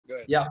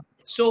Yeah.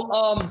 So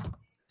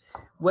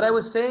what I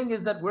was saying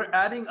is that we're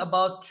adding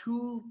about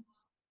 2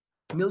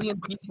 million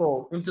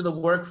people into the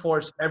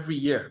workforce every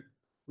year.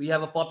 We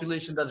have a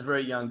population that's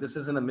very young. This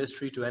isn't a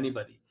mystery to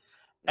anybody.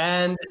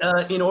 And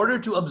in order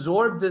to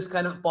absorb this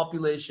kind of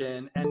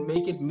population and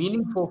make it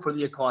meaningful for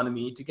the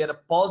economy, to get a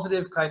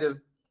positive kind of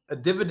a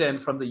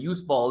dividend from the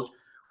youth bulge,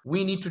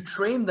 we need to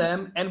train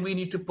them and we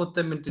need to put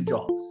them into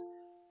jobs.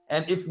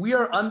 And if we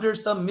are under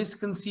some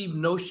misconceived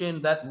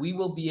notion that we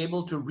will be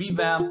able to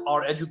revamp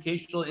our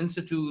educational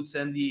institutes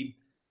and the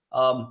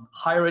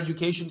higher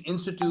education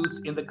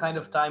institutes in the kind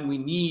of time we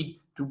need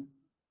to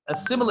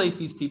assimilate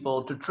these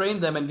people, to train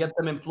them and get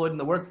them employed in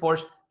the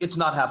workforce, it's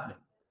not happening.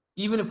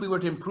 Even if we were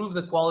to improve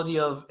the quality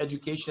of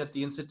education at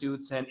the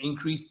institutes and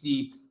increase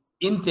the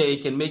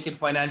intake and make it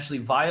financially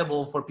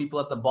viable for people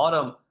at the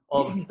bottom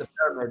of the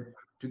pyramid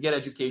to get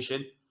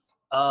education,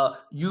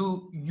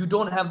 you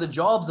don't have the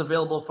jobs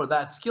available for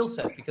that skill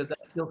set, because that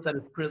skill set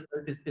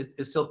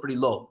is still pretty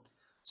low.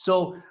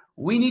 So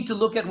we need to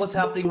look at what's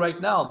happening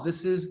right now.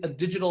 This is a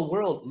digital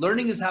world.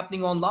 Learning is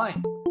happening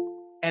online,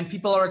 and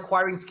people are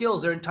acquiring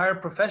skills. There are entire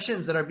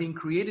professions that are being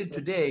created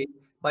today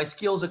by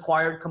skills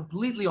acquired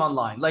completely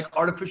online, like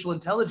artificial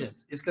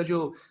intelligence.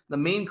 The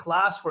main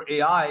class for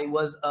AI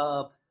was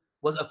a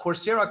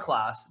Coursera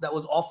class that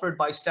was offered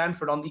by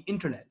Stanford on the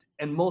internet.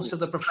 And most of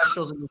the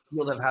professionals in the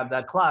field have had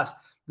that class.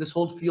 This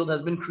whole field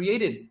has been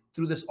created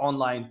through this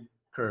online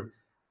curve.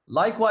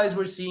 Likewise,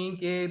 we're seeing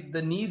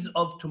the needs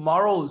of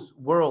tomorrow's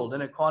world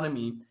and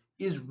economy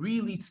is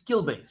really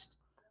skill-based,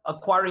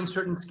 acquiring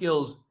certain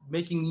skills,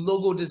 making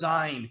logo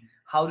design,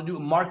 how to do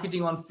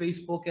marketing on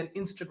Facebook and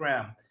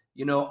Instagram,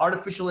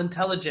 artificial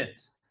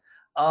intelligence.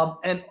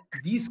 And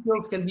these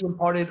skills can be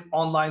imparted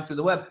online through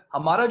the web.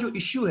 Hamara jo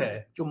issue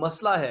hai, jo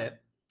masla hai,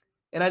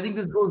 and I think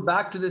this goes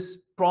back to this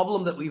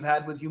problem that we've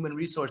had with human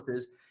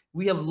resources.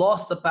 We have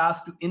lost the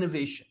path to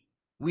innovation.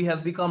 We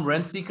have become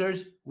rent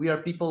seekers. We are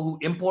people who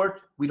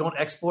import. We don't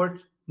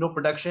export, no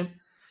production.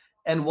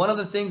 And one of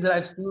the things that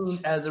I've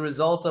seen as a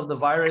result of the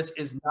virus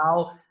is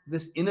now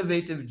this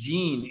innovative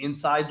gene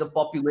inside the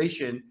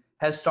population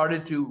has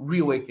started to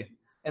reawaken.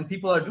 And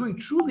people are doing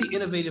truly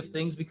innovative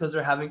things because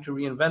they're having to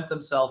reinvent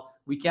themselves.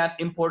 We can't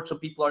import, so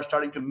people are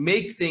starting to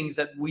make things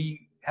that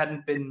we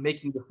hadn't been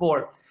making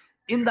before.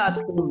 In that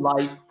same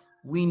light,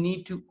 we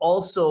need to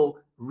also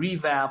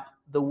revamp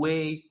the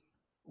way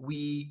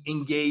we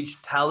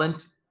engage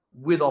talent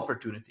with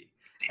opportunity.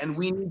 And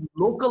we need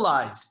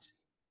localized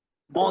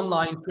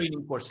online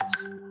training courses.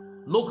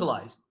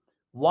 Localized.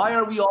 Why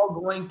are we all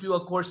going to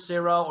a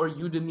Coursera or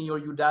Udemy or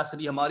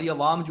Udacity? Hamari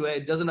awam jo hai,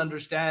 it doesn't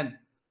understand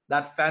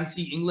that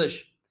fancy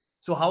English.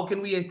 So how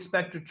can we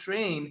expect to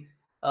train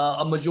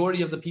a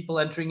majority of the people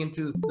entering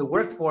into the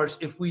workforce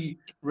if we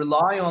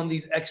rely on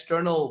these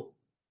external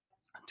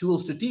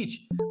tools to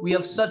teach? We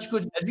have such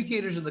good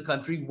educators in the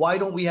country. Why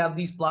don't we have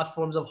these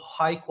platforms of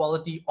high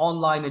quality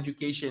online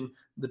education,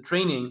 the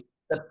training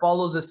that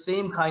follows the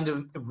same kind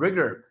of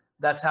rigor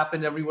that's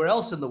happened everywhere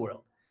else in the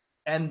world,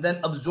 and then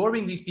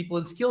absorbing these people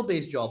in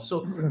skill-based jobs?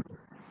 So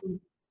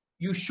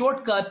you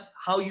shortcut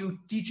how you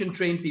teach and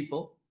train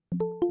people.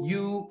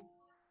 You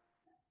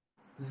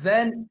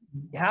then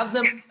have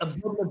them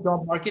absorb the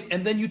job market,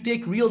 and then you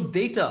take real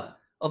data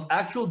of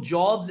actual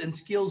jobs and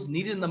skills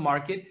needed in the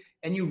market,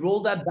 and you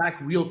roll that back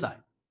real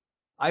time.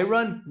 I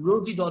run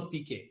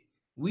rosie.pk.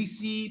 We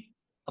see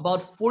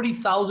about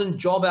 40,000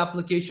 job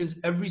applications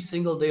every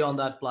single day on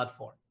that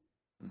platform.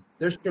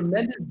 There's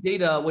tremendous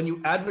data when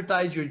you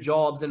advertise your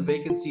jobs and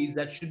vacancies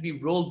that should be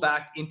rolled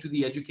back into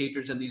the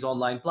educators and these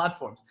online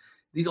platforms.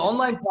 These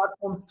online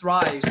platforms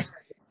thrive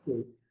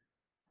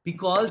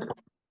because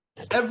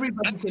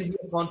everybody can be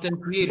a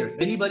content creator.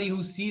 Anybody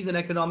who sees an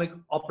economic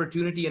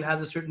opportunity and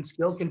has a certain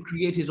skill can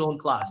create his own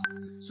class.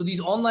 So these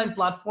online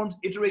platforms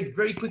iterate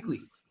very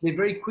quickly. They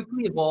very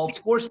quickly evolve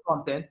course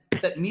content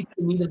that meets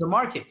the need of the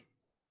market.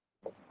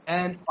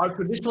 And our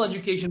traditional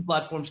education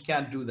platforms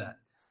can't do that.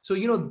 So,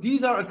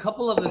 these are a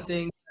couple of the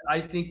things that I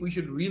think we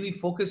should really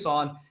focus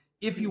on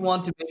if you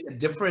want to make a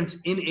difference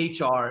in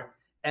HR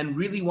and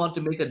really want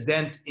to make a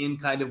dent in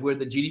kind of where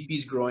the GDP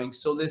is growing.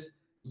 So this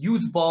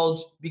youth bulge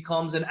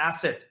becomes an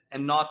asset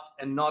and not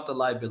a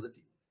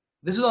liability.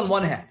 This is on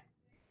one hand.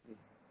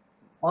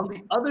 On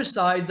the other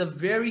side, the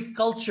very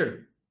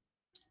culture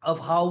of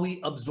how we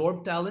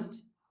absorb talent,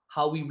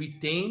 how we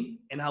retain,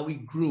 and how we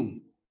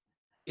groom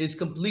is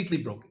completely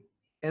broken.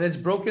 And it's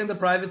broken in the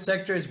private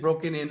sector, it's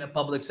broken in a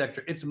public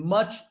sector. It's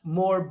much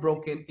more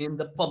broken in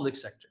the public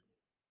sector.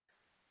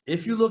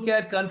 If you look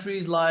at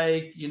countries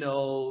like,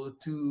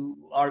 to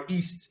our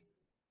east,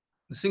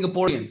 the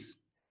Singaporeans,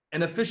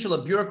 an official,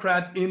 a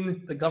bureaucrat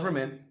in the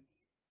government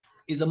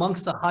is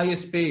amongst the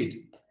highest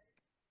paid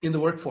in the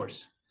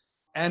workforce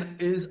and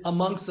is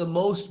amongst the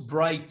most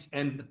bright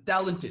and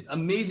talented,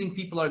 amazing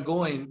people are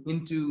going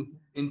into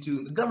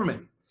the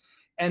government.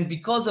 And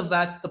because of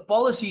that, the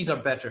policies are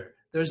better.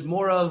 There's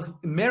more of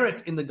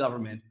merit in the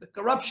government. The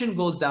corruption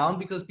goes down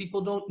because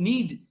people don't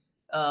need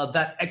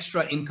that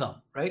extra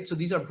income, right? So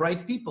these are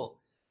bright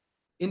people.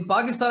 In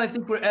Pakistan, I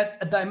think we're at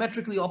a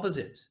diametrically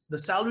opposite. The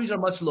salaries are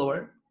much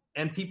lower.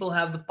 and people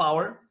have the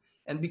power.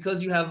 And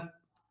because you have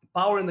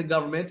power in the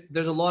government,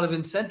 there's a lot of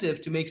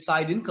incentive to make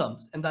side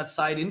incomes, and that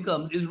side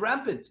incomes is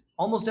rampant.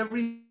 Almost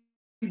every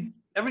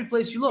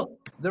place you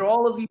look, there are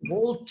all of these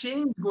whole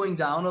chains going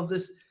down of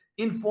this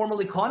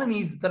informal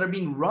economies that are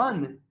being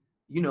run,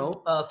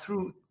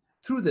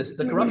 through this,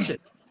 the corruption.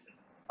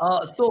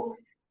 So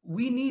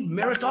we need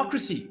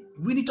meritocracy.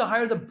 We need to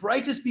hire the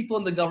brightest people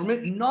in the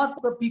government,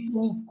 not the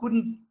people who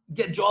couldn't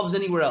get jobs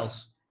anywhere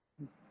else.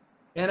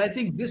 And I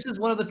think this is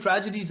one of the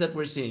tragedies that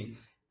we're seeing.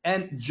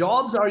 And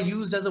jobs are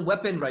used as a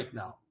weapon right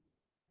now.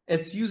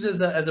 It's used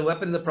as a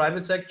weapon in the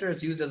private sector.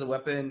 It's used as a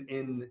weapon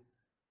in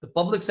the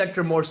public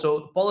sector more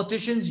so.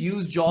 Politicians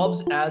use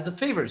jobs as a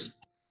favors.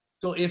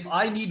 So if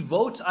I need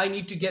votes, I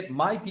need to get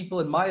my people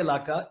in my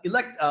ilaka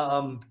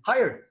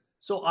hired.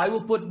 So I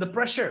will put the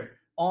pressure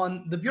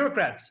on the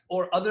bureaucrats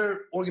or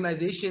other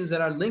organizations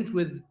that are linked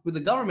with the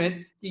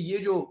government. कि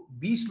ये जो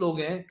 20 लोग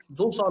हैं,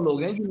 200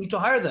 लोग हैं, you need to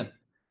hire them.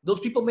 Those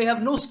people may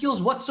have no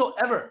skills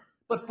whatsoever,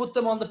 but put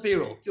them on the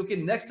payroll. Because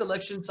next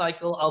election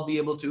cycle, I'll be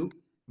able to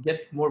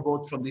get more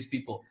votes from these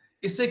people.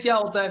 इससे क्या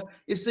होता है?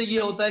 इससे ये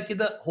होता है कि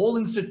the whole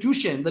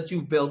institution that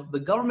you've built, the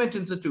government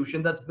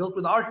institution that's built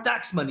with our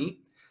tax money,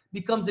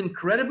 becomes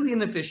incredibly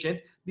inefficient,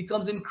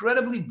 becomes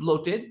incredibly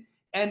bloated,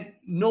 and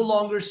no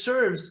longer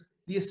serves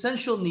the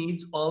essential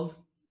needs of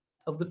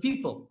the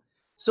people.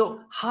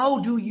 So how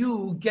do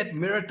you get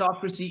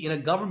meritocracy in a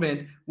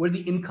government where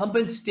the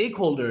incumbent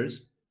stakeholders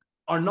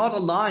are not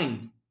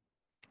aligned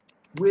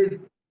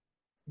with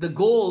the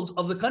goals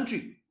of the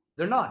country?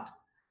 They're not.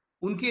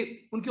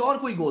 उनके और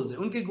कोई goals है.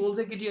 उनके goals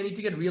है कि I need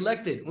to get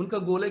re-elected.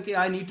 उनका goal है कि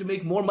I need to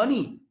make more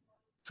money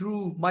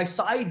through my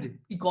side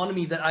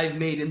economy that I've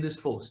made in this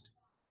post.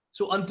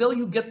 So until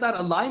you get that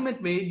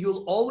alignment made,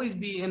 you'll always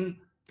be in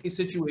a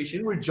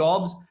situation where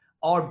jobs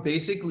are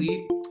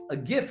basically a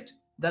gift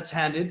that's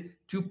handed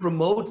to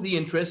promote the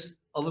interests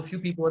of a few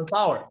people in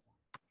power.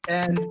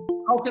 And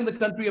how can the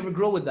country ever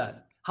grow with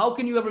that? How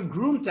can you ever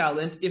groom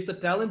talent if the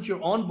talent you're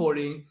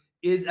onboarding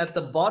is at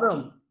the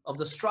bottom of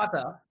the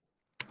strata?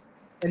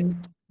 And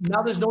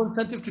now there's no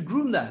incentive to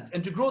groom that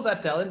and to grow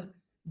that talent,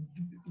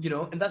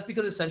 and that's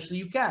because essentially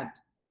you can't.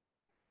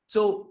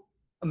 So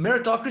a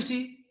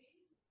meritocracy,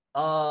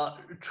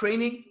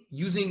 training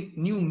using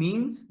new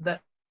means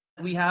that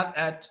we have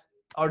at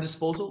our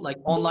disposal, like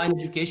online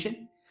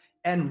education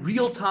and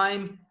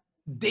real-time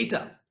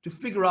data to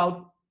figure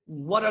out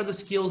what are the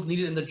skills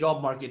needed in the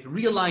job market,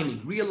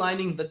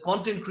 realigning the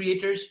content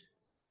creators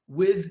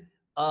with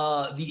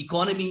the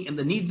economy and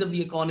the needs of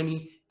the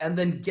economy, and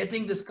then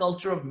getting this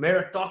culture of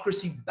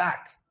meritocracy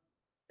back.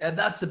 And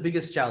that's the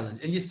biggest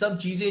challenge. And some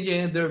cheeses,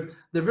 they're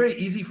very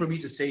easy for me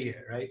to say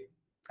here, right?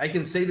 I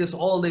can say this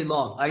all day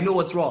long. I know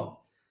what's wrong.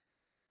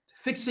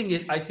 Fixing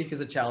it, I think, is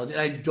a challenge.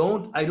 And I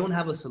don't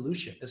have a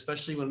solution,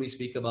 especially when we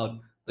speak about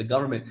the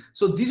government.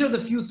 So these are the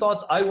few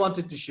thoughts I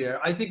wanted to share.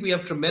 I think we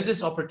have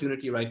tremendous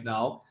opportunity right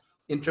now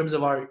in terms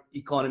of our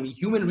economy.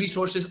 Human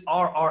resources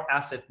are our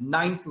asset,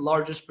 9th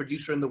largest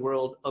producer in the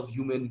world of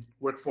human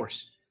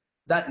workforce.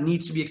 That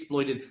needs to be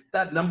exploited.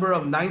 That number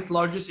of 9th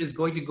largest is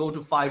going to go to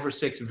 5 or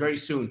 6 very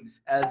soon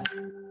as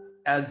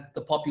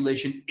the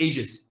population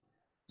ages.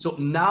 So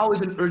now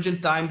is an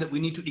urgent time that we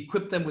need to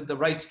equip them with the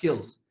right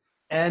skills.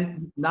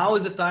 And now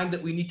is a time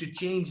that we need to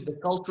change the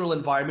cultural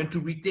environment to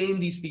retain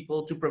these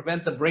people, to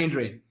prevent the brain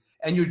drain,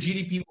 and your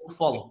GDP will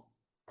follow.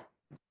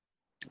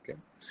 Okay.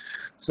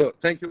 So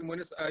thank you,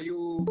 Munis.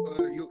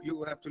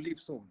 You have to leave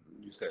soon,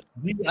 you said.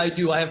 I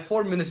do. I have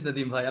 4 minutes,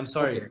 Nadeem bhai. I'm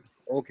sorry.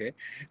 Okay.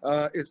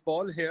 Is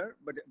Paul here?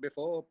 But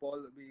before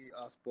we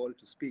ask Paul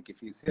to speak, if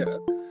he's here,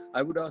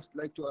 I would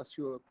like to ask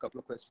you a couple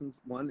of questions.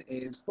 One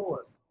is,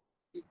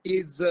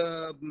 is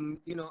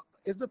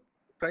the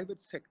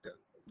private sector,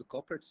 the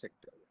corporate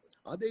sector,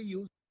 are they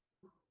used?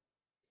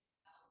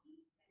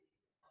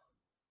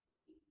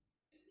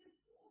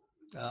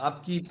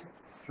 आपकी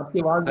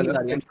आवाज नहीं आ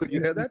रही है. Could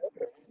you hear that?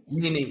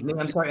 नहीं,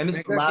 I'm sorry. I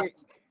missed the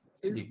last.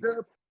 Is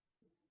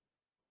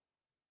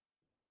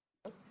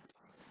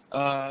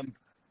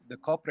the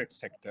corporate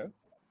sector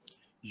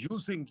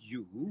using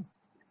you,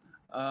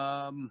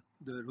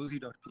 the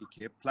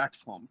Rosie.pk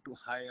platform, to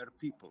hire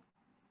people?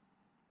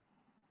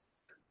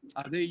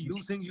 Are they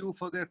using you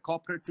for their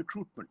corporate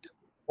recruitment?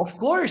 Of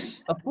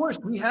course.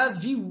 We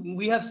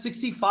have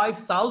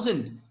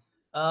 65,000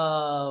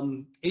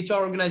 HR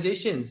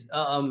organizations,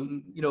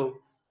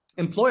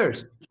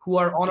 employers who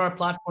are on our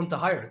platform to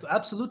hire. So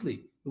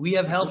absolutely. We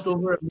have helped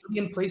over 1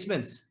 million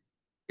placements.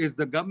 Is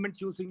the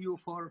government using you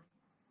for?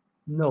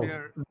 No,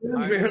 very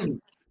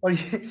rarely. और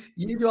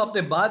ये जो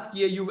आपने बात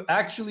की है, you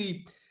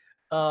actually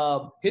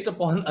hit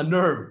upon a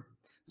nerve.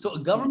 So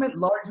government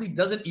largely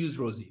doesn't use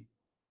Rosie.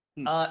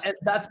 And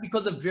that's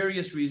because of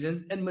various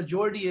reasons. And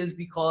majority is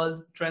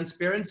because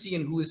transparency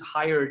in who is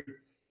hired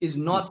is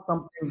not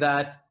something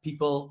that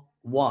people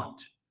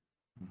want.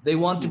 They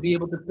want to be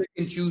able to pick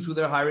and choose who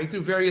they're hiring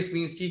through various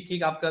means.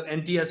 Aapka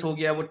NTS ho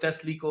gaya, wo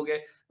test leak ho gaya.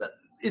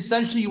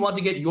 Essentially, you want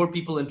to get your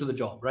people into the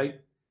job,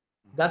 right?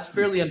 That's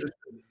fairly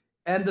understood.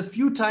 And the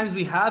few times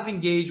we have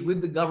engaged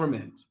with the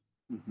government,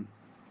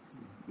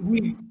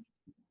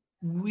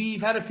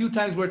 we've had a few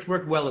times where it's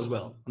worked well as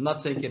well. I'm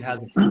not saying it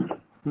hasn't.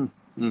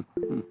 It's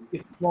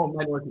a small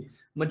minority.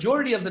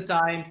 Majority of the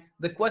time,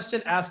 the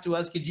question asked to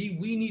us, Gee,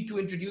 we need to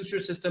introduce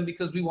your system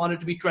because we want it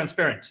to be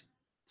transparent.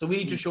 So we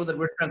need to show that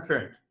we're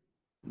transparent.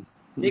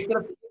 एक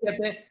तरफ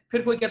कहते हैं,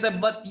 फिर कोई कहता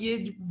है, but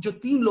ये जो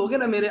 3 लोग हैं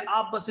ना मेरे,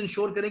 आप बस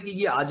इंश्योर करें कि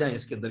ये आ जाएं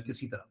इसके अंदर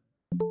किसी तरह।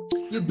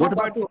 ये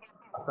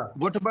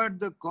What about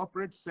the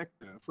corporate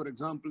sector? For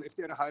example, if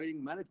they're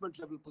hiring management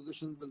level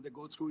positions, will they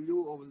go through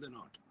you or will they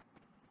not?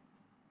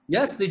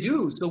 Yes, they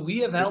do. So we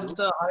have helped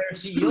hire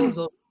CEOs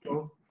of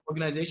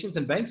organizations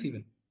and banks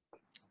even.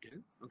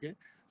 Okay.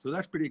 So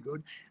that's pretty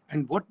good.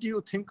 And what do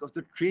you think of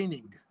the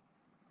training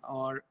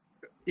or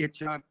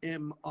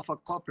HRM of a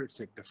corporate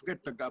sector?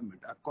 Forget the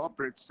government, a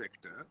corporate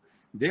sector,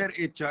 their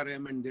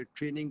HRM and their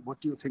training.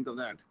 What do you think of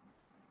that?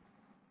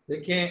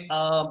 Okay,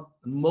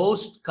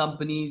 most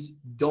companies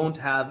don't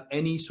have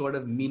any sort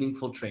of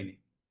meaningful training.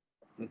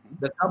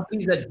 The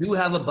companies that do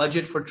have a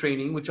budget for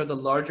training, which are the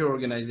larger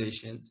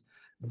organizations,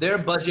 their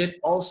budget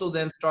also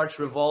then starts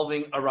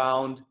revolving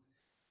around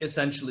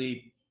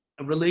essentially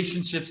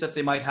relationships that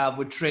they might have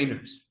with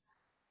trainers.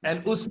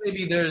 And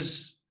maybe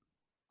there's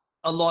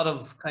a lot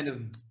of kind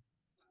of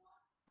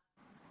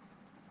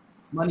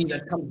money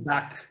that comes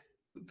back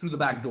through the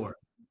back door.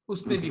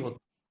 Usme bhi hota.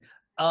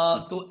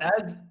 So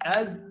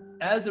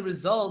as a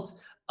result,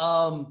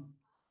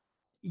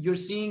 you're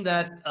seeing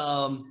that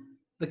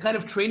the kind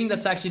of training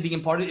that's actually being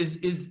imparted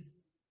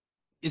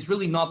is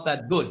really not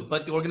that good,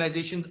 but the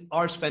organizations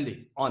are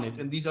spending on it.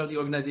 And these are the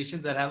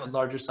organizations that have a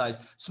larger size.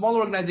 Smaller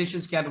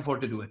organizations can't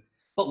afford to do it.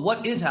 But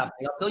what is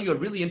happening, I'll tell you a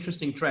really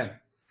interesting trend.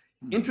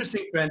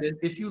 Interesting trend is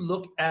if you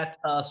look at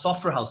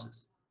software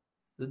houses,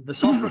 the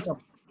software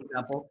companies, for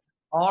example,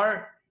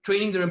 are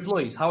training their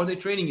employees. How are they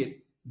training it?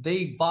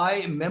 They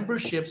buy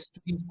memberships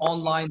to these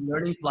online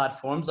learning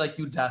platforms like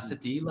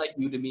Udacity, like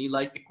Udemy,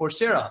 like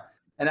Coursera.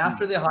 And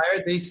after they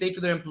hire, they say to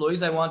their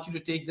employees, I want you to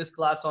take this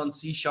class on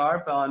C#,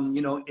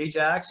 on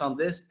Ajax, on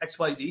this,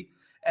 XYZ.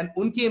 And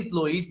unke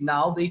employees,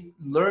 now they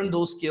learn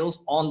those skills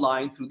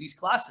online through these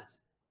classes.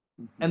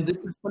 And this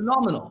is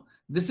phenomenal.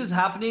 This is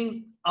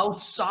happening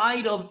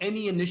outside of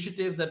any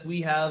initiative that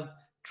we have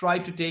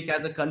tried to take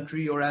as a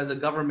country or as a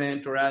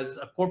government or as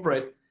a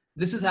corporate.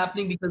 This is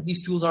happening because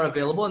these tools are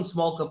available and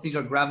small companies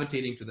are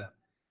gravitating to them.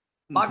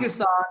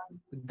 Pakistan,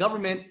 the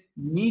government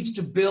needs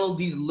to build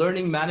these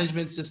learning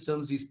management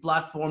systems, these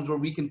platforms where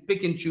we can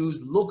pick and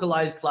choose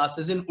localized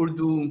classes in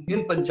Urdu,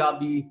 in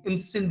Punjabi, in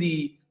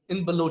Sindhi,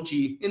 in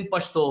Balochi, in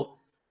Pashto,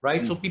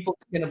 right? So people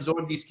can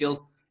absorb these skills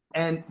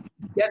and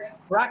get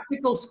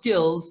practical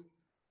skills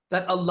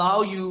that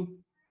allow you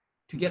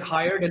to get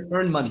hired and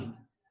earn money.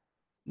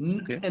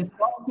 Okay. And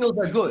soft skills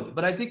are good,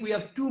 but I think we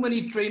have too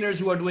many trainers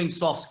who are doing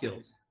soft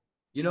skills,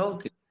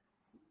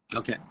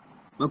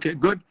 Okay,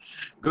 good.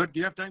 Do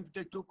you have time to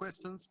take 2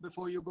 questions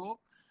before you go?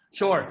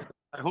 Sure.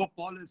 I hope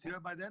Paul is here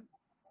by then.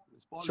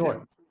 Is Paul sure.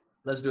 Here?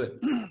 Let's do it.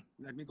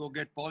 Let me go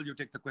get Paul. You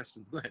take the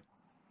questions. Go ahead.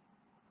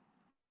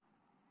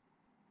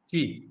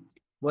 Gee,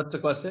 what's the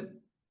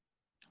question?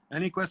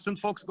 Any questions,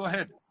 folks? Go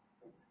ahead.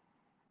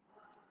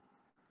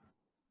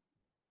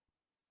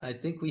 I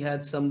think we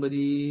had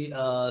somebody,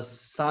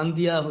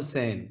 Sandhya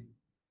Hussain.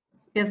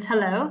 Yes,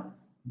 hello.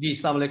 Ji,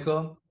 assalamu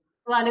alaikum.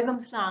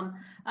 Walaikum salam.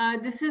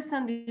 This is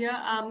Sandhya.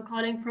 I'm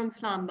calling from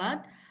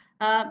Islamabad.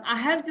 I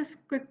have just a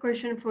quick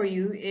question for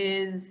you.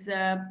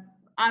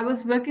 I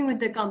was working with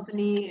the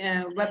company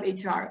Web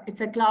HR.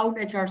 It's a cloud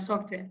HR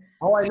software.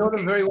 Oh, I know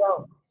them very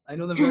well.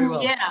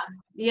 Yeah,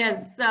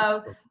 yes.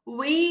 So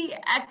we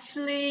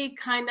actually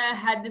kind of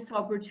had this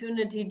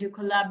opportunity to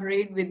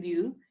collaborate with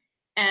you,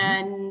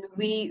 and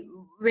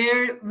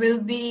we'll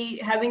be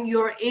having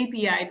your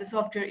API, the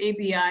software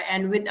API,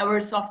 and with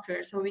our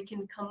software, so we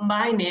can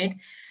combine it.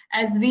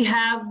 As we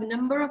have a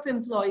number of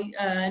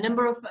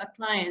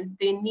clients,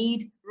 they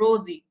need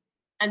Rosie,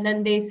 and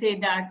then they say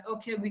that,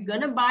 okay, we're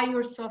gonna buy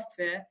your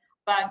software,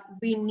 but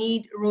we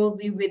need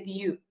Rosie with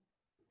you.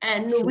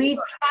 And we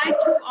try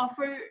to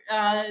offer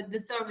the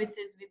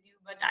services with you,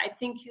 but I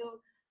think you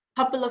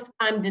a couple of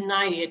times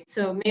deny it.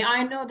 So may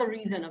I know the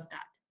reason of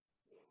that?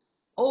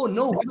 Oh,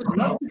 no, we would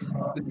love to do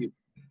this with you.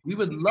 We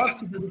would love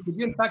to do this with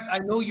you. In fact, I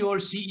know your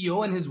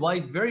CEO and his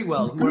wife very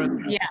well.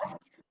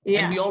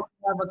 And we also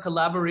have a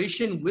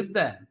collaboration with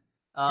them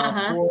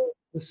for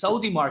the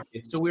Saudi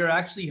market. So we're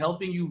actually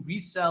helping you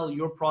resell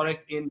your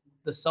product in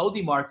the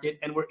Saudi market,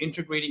 and we're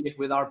integrating it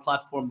with our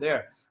platform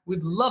there.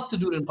 We'd love to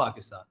do it in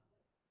Pakistan.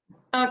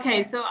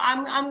 Okay, so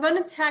I'm going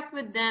to check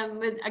with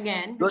them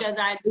again, because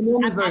I'm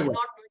not working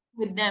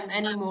with them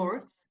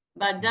anymore.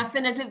 But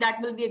definitely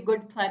that will be a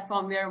good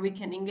platform where we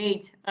can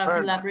engage,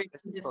 collaborate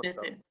with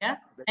businesses. Yeah,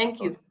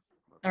 thank you.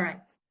 All right.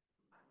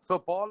 So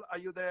Paul, are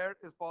you there?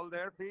 Is Paul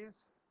there, please?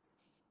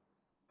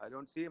 I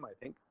don't see him, I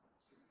think.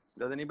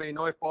 Does anybody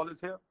know if Paul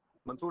is here?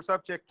 Mansoor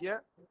Saab, check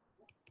here.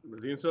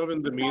 Nadeem Saab,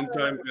 in the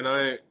meantime,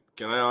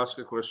 can I ask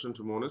a question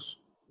to Monis?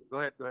 Go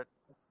ahead.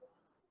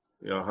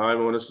 Yeah, hi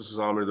Monis, this is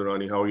Amir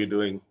Durrani. How are you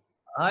doing?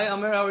 Hi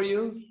Amir, how are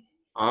you?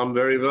 I'm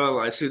very well.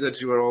 I see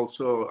that you are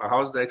also,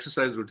 how's the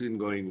exercise routine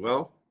going?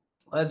 Well?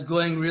 That's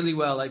going really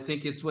well. I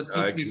think it's what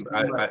keeps me sane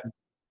right now.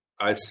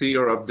 I see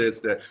your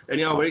updates there.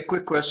 Anyhow, very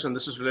quick question.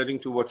 This is relating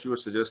to what you were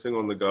suggesting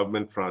on the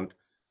government front.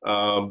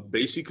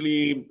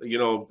 Basically,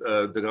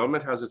 the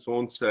government has its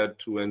own set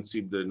through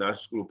NC, the National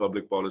School of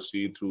Public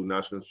Policy, through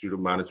National Institute of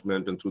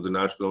Management, and through the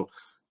National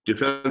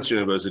Defense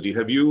University.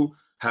 Have you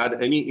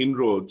had any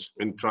inroads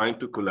in trying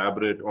to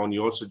collaborate on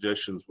your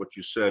suggestions, what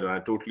you said, and I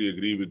totally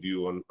agree with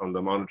you on the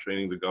amount of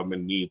training the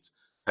government needs.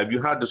 Have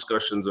you had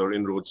discussions or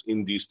inroads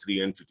in these three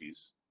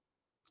entities?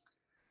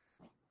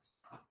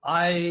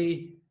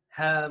 I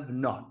have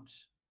not,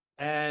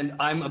 and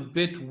I'm a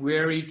bit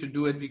wary to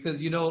do it because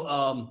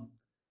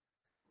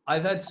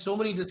I've had so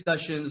many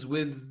discussions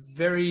with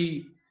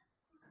very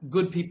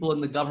good people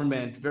in the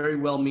government, very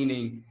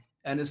well-meaning,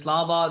 and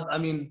Islamabad. I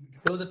mean,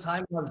 there was a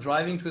time when I was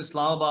driving to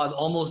Islamabad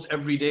almost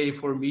every day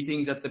for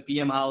meetings at the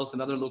PM House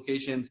and other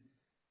locations.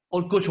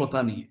 Aur kuch hota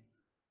nahi hai.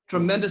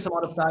 Tremendous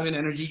amount of time and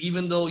energy,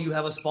 even though you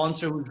have a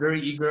sponsor who's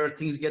very eager,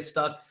 things get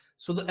stuck.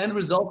 So the end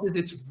result is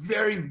it's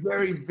very,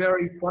 very,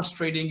 very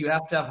frustrating. You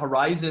have to have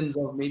horizons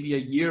of maybe a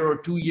year or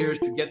 2 years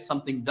to get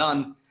something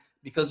done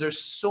because there's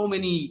so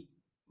many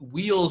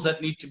wheels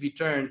that need to be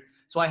turned.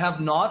 So I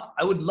have not.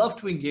 I would love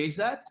to engage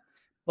that,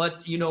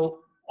 but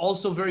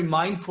also very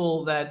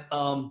mindful that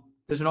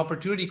there's an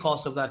opportunity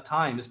cost of that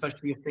time,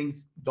 especially if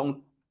things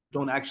don't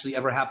actually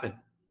ever happen.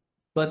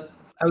 But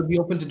I would be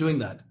open to doing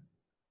that.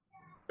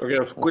 Okay,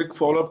 a quick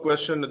follow-up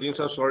question, Nadeem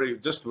sir, sorry,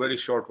 just very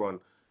short one.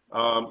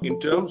 In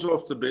terms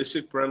of the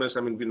basic premise,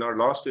 I mean, in our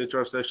last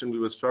HR session, we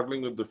were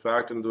struggling with the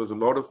fact, and there was a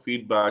lot of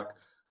feedback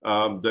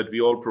that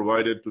we all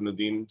provided to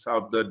Nadeem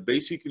Saab, that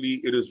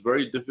basically it is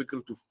very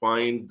difficult to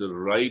find the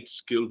right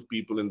skilled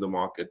people in the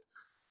market.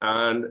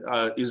 And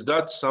is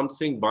that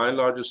something, by and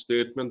large, a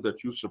statement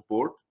that you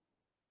support?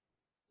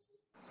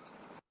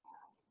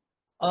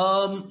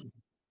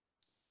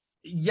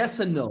 Yes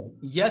and no.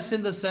 Yes,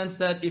 in the sense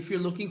that if you're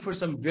looking for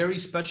some very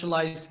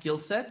specialized skill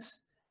sets,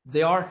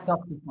 they are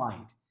tough to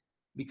find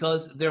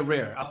because they're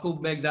rare.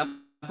 For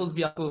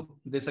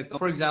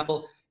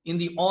example, in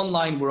the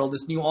online world,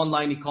 this new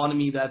online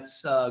economy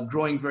that's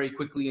growing very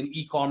quickly in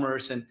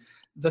e-commerce, and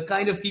the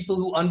kind of people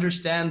who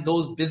understand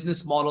those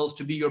business models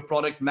to be your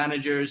product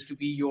managers, to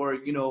be your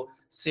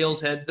sales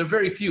heads, they're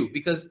very few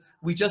because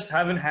we just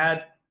haven't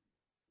had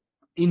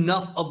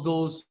enough of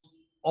those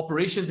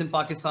operations in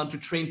Pakistan to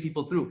train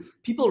people through.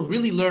 People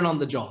really learn on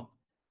the job.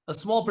 A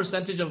small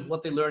percentage of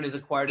what they learn is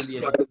acquired in the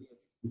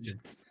education.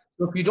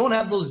 So if you don't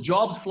have those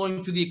jobs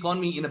flowing through the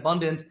economy in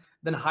abundance,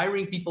 then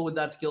hiring people with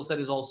that skill set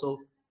is also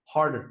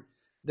harder.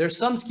 There's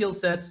some skill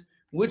sets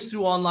which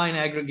through online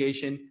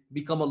aggregation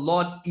become a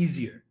lot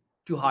easier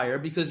to hire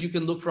because you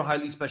can look for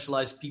highly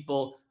specialized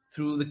people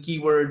through the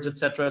keywords,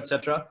 etc.,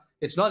 etc.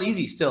 It's not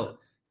easy still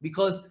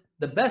because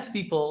the best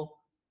people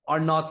are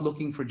not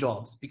looking for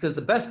jobs because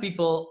the best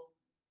people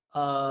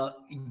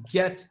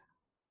get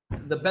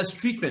the best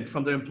treatment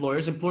from their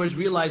employers. Employers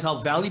realize how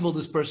valuable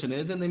this person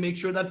is and they make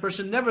sure that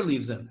person never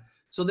leaves them.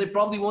 So they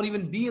probably won't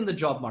even be in the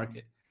job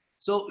market.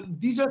 So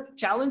these are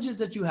challenges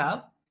that you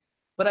have.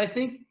 But I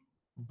think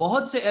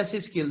bahut se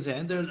aise skills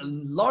hain. There are a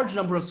large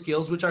number of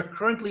skills which are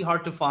currently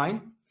hard to find.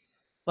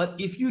 But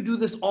if you do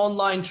this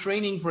online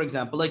training, for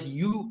example, like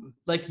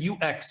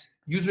UX,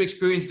 user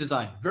experience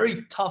design,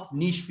 very tough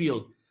niche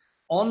field.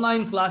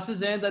 Online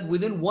classes and that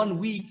within 1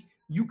 week,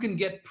 you can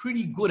get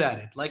pretty good at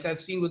it. Like I've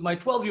seen with my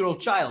 12-year-old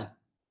child,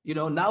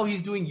 now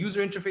he's doing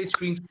user interface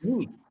screens for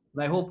me.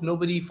 And I hope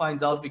nobody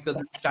finds out because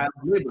it's child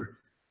labor.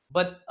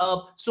 But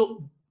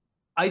so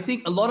I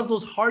think a lot of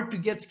those hard to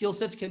get skill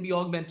sets can be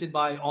augmented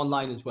by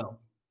online as well.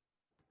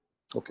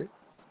 Okay.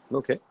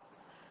 Okay.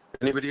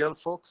 Anybody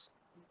else, folks?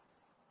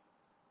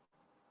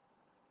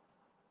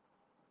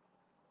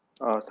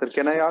 Sir,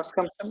 can I ask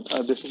something?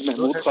 This is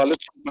Mahmood Khalid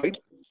from PIDE.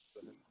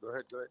 Go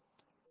ahead.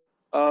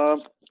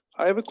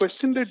 I have a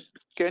question that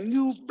can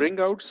you bring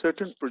out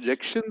certain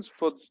projections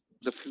for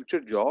the future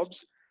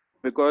jobs?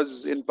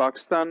 Because in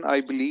Pakistan,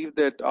 I believe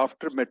that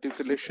after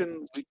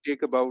matriculation, we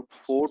take about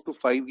 4 to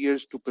 5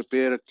 years to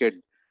prepare a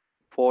kid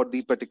for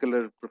the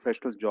particular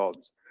professional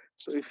jobs.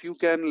 So if you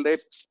can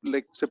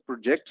say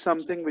project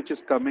something which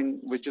is coming,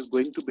 which is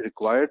going to be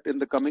required in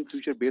the coming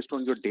future based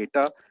on your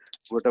data,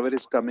 whatever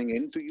is coming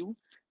into you.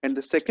 And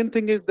the second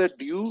thing is that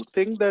do you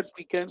think that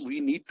we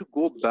need to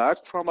go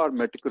back from our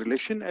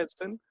matriculation as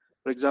well?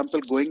 For example,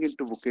 going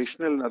into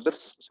vocational and other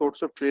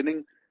sorts of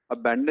training,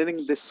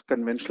 abandoning this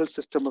conventional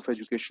system of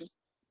education?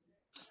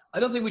 I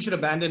don't think we should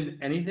abandon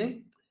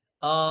anything.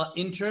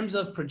 In terms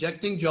of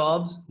projecting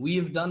jobs, we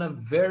have done a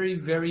very,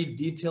 very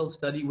detailed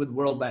study with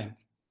World Bank.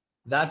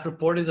 That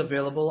report is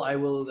available. I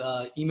will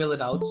email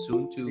it out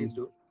soon to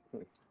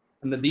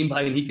Nadeem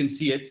Bhai, and he can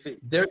see it.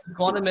 Their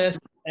economists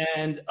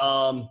and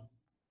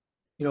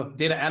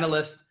data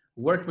analysts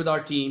worked with our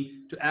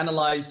team to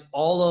analyze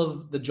all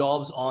of the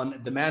jobs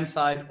on demand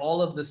side, all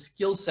of the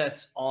skill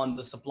sets on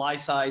the supply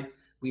side.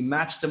 We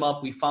matched them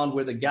up. We found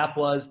where the gap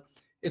was.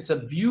 It's a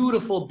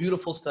beautiful,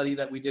 beautiful study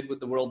that we did with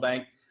the World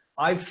Bank.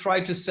 I've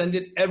tried to send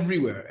it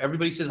everywhere.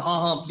 Everybody says,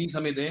 please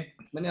hame de.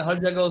 Maine har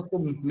jagah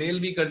usko mail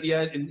bhi kar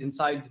diya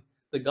inside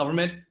the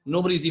government,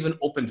 nobody's even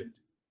opened it,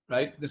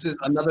 right? This is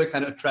another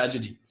kind of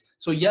tragedy.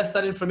 So yes,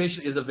 that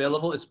information is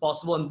available, it's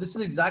possible. And this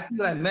is exactly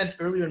what I meant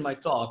earlier in my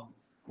talk,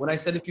 when I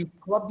said if you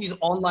club these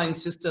online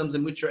systems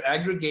in which you're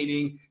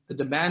aggregating the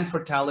demand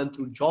for talent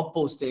through job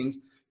postings,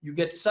 you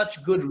get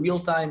such good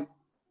real-time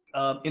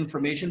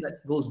information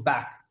that goes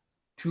back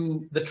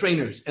to the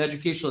trainers and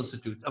educational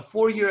institutes. A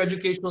 4-year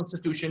educational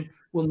institution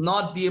will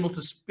not be able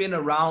to spin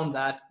around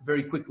that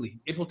very quickly.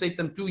 It will take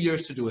them 2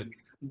 years to do it.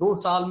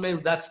 Those saal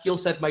mein, that skill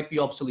set might be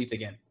obsolete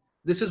again.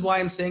 This is why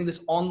I'm saying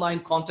this online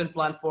content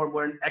platform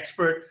where an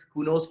expert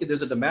who knows that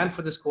there's a demand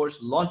for this course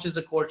launches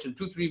a course in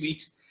 2-3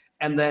 weeks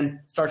and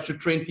then starts to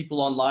train people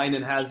online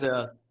and has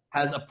a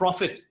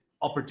profit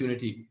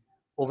opportunity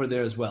over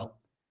there as well.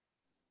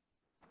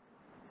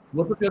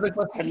 What was the other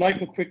question? I'd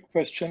like a quick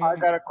question. I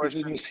got a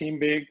question. This is Naseem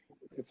Beg,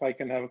 if I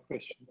can have a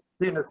question.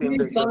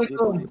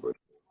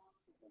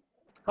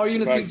 How are you,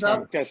 Naseem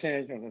Saab? Kaise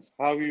hain, Jonas?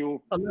 How are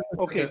you?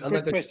 Okay,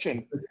 quick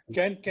question.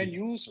 Can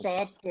you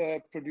start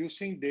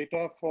producing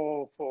data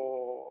for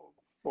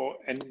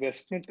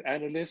investment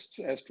analysts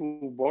as to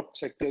what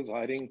sector is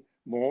hiring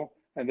more,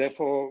 and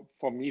therefore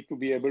for me to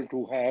be able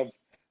to have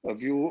a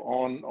view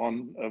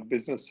on a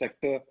business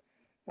sector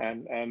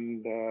and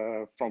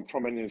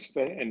from an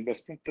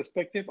investment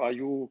perspective? Are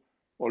you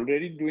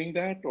already doing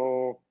that,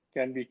 or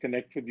can we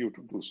connect with you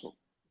to do so?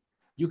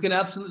 You can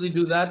absolutely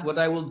do that. What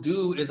I will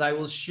do is I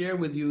will share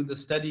with you the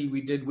study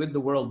we did with the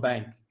World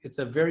Bank. It's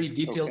a very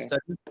detailed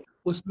study.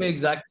 Usme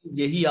exactly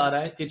yahi aa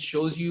raha hai. It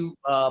shows you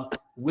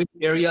which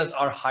areas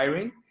are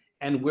hiring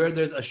and where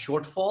there's a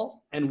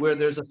shortfall and where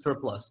there's a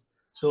surplus.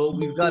 So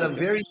we've got a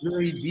very,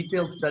 very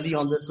detailed study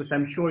on this, which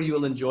I'm sure you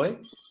will enjoy.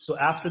 So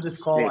after this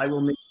call, I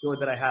will make sure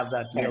that I have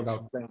that mailed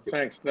out.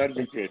 Thanks. That'd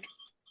be great.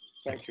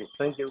 Thank you.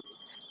 Thank you.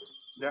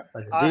 Yeah,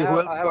 I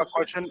have a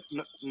question,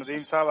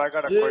 Nadeem Saab. I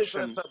got a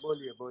question.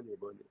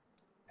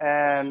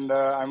 And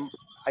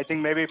I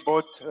think maybe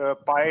both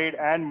PIDE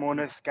and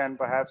Monis can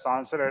perhaps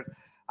answer it.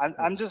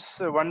 I'm just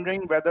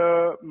wondering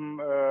whether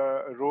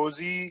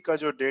Rosie ka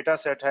jo data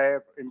set hai,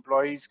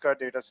 employees ka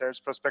data sets,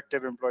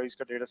 prospective employees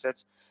ka data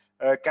sets,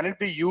 can it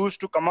be used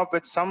to come up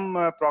with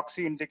some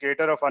proxy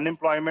indicator of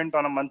unemployment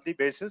on a monthly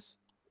basis?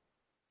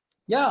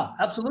 Yeah,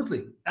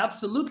 absolutely.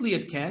 Absolutely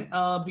it can,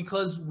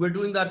 because we're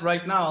doing that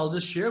right now. I'll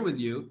just share with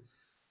you.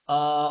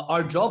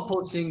 Our job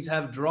postings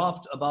have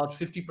dropped about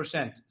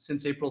 50%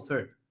 since April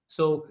 3rd.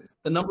 So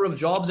the number of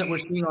jobs that we're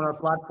seeing on our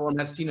platform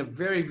have seen a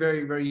very,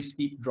 very, very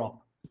steep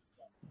drop.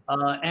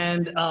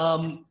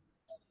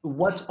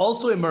 What's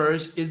also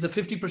emerged is the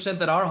 50%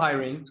 that are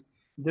hiring.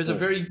 There's a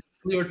very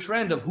clear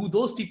trend of who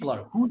those people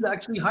are, who's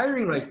actually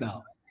hiring right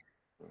now.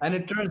 And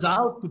it turns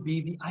out to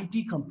be the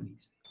IT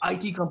companies.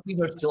 IT companies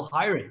are still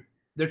hiring.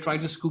 They're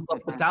trying to scoop up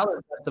the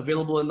talent that's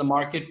available in the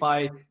market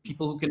by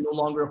people who can no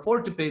longer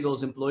afford to pay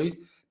those employees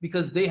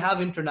because they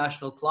have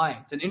international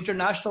clients. And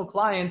international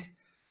clients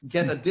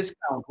get a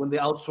discount when they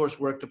outsource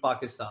work to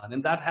Pakistan.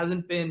 And that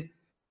hasn't been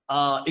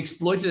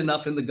exploited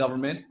enough in the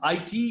government.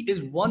 IT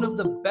is one of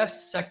the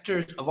best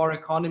sectors of our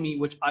economy,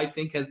 which I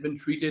think has been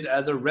treated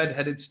as a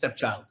red-headed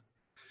stepchild.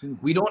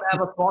 We don't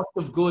have a cost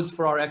of goods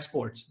for our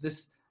exports.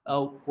 This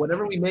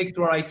whatever we make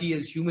through our IT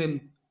is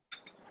human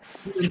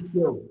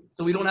skill.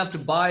 So we don't have to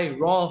buy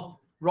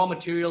raw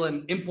material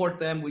and import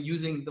them. We're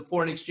using the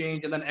foreign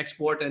exchange and then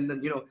export and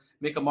then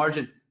make a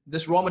margin.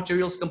 This raw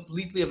material is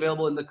completely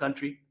available in the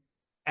country,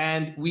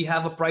 and we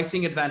have a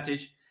pricing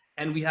advantage,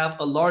 and we have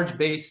a large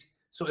base.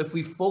 So if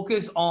we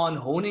focus on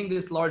honing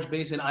this large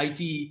base in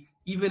IT,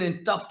 even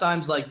in tough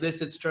times like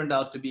this, it's turned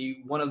out to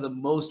be one of the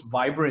most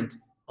vibrant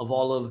of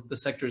all of the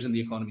sectors in the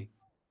economy.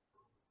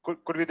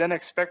 Could we then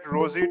expect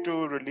Rosie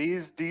to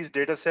release these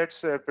data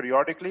sets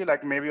periodically,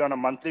 like maybe on a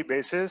monthly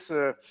basis,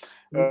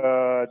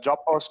 job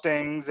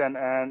postings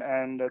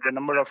and the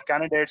number of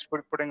candidates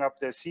putting up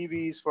their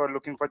CVs for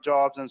looking for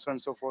jobs and so on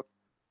and so forth?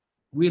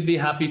 We'd be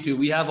happy to.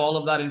 We have all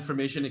of that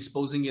information.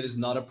 Exposing it is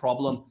not a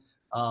problem.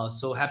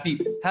 So happy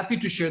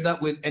to share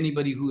that with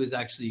anybody who is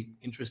actually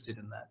interested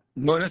in that.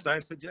 Monis, I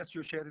suggest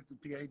you share it to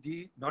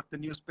PIDE, not the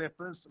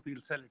newspapers. We'll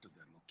sell it to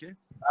them, okay?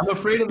 I'm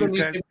afraid of the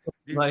newspapers.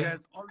 These guys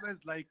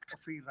always like a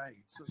free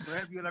ride. So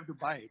you'll have to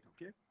buy it,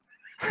 okay?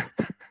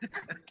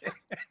 Okay.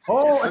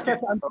 Oh, okay.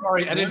 I'm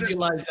sorry. I didn't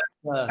realize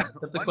that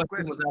the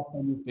question was asked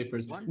on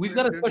newspapers. We've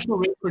got a special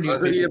rate for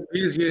newspapers.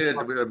 Please,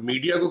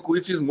 media को कोई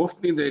चीज मुफ्त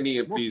नहीं देनी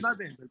है, please.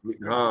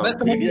 हाँ,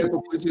 media को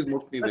कोई चीज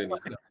मुफ्त नहीं देनी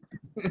है.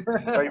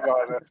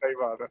 सही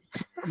बात है.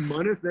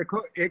 Monis,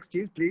 देखो एक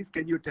चीज, please,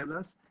 can you tell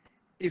us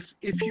if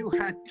you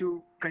had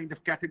to kind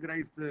of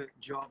categorize the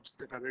jobs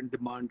that are in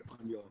demand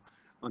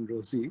on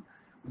Rosie,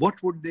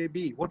 what would they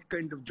be? What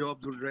kind of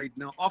jobs would right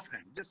now,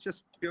 offhand,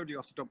 just purely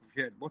off the top of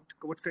your head,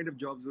 what kind of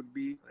jobs would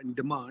be in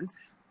demand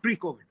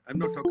pre-COVID? I'm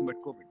not talking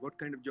about COVID. What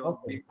kind of jobs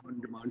would be on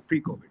demand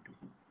pre-COVID?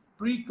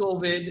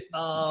 Pre-COVID,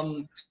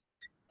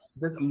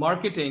 the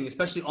marketing,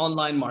 especially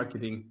online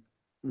marketing,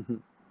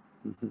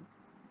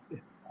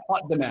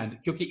 hot demand.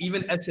 Because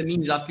even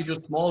SMEs, आपकी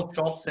जो small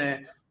shops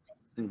हैं,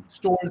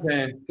 stores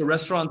and the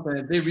restaurants,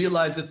 and they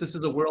realize that this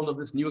is the world of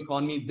this new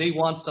economy. They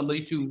want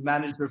somebody to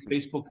manage their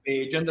Facebook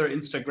page and their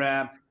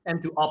Instagram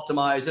and to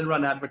optimize and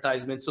run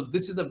advertisements. So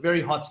this is a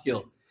very hot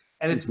skill,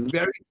 and it's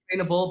very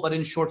trainable, but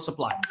in short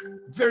supply.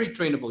 Very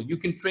trainable. You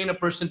can train a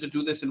person to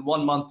do this in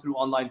 1 month through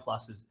online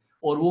classes.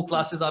 Or wo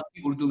classes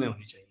aapki Urdu mein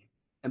honi chahiye,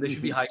 and they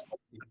should be high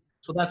quality.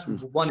 So that's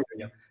one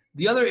area.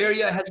 The other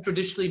area has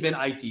traditionally been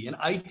IT, and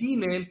IT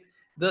mein,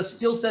 the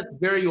skill sets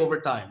vary over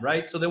time,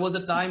 right? So there was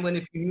a time when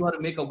if you knew how to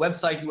make a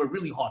website, you were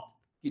really hot.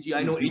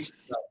 I know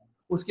HTML.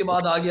 Uske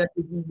baad aa gaya,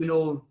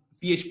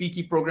 PHP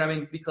key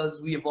programming,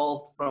 because we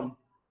evolved from,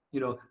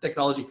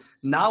 technology.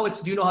 Now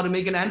it's, do you know how to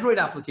make an Android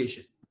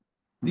application?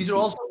 These are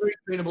also very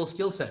trainable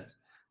skill sets.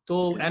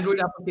 So Android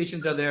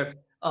applications are there.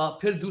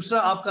 Phir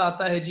dusra aapka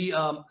aata hai ji,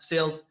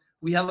 sales.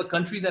 We have a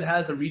country that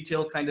has a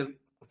retail kind of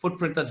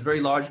footprint that's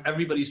very large.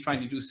 Everybody's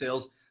trying to do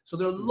sales. So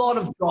there are a lot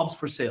of jobs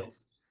for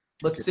sales.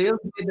 But sales,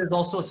 there's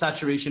also a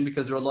saturation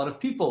because there are a lot of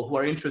people who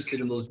are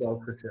interested in those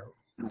jobs for sales,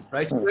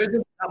 right? So there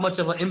isn't that much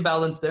of an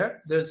imbalance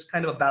there. There's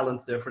kind of a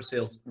balance there for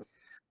sales.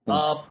 Then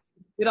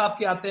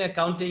aapke aate hain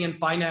accounting and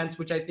finance,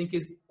 which I think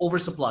is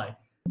oversupply.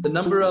 The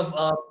number of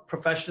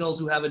professionals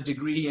who have a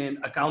degree in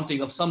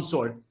accounting of some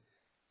sort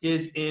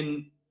is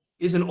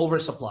an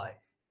oversupply.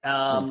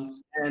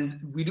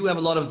 And we do have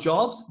a lot of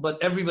jobs, but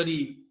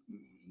everybody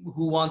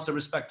who wants a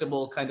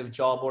respectable kind of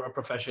job or a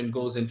profession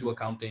goes into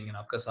accounting and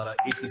aapka sara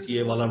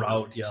ACCA wala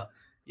route,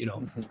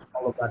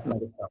 all of that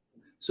kind of stuff.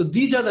 So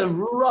these are the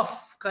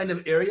rough kind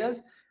of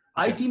areas.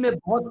 IT mein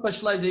bahut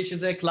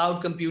specializations hai,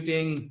 cloud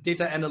computing,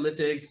 data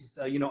analytics,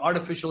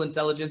 artificial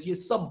intelligence, ye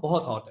sab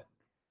bahut hot hai.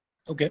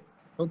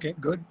 Okay,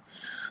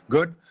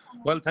 good.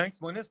 Well, thanks,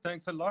 Monis.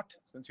 Thanks a lot.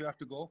 Since you have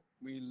to go,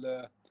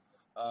 we'll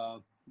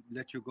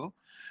let you go.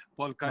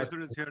 Paul Kaiser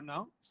is here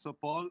now. So,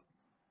 Paul,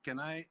 can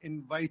I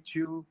invite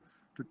you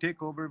to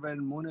take over where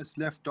Monis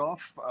left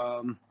off?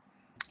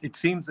 It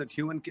seems that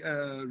human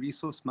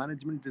resource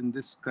management in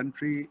this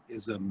country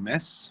is a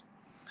mess.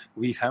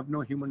 We have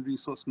no human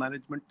resource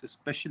management,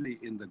 especially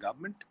in the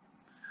government.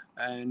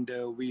 And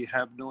we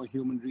have no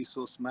human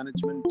resource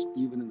management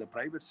even in the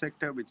private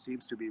sector, which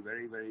seems to be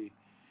very, very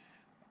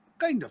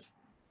kind of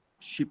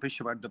sheepish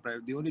about the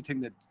private. The only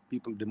thing that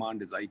people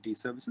demand is IT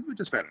services, which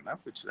is fair enough,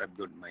 which I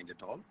don't mind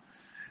at all.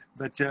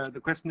 But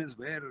the question is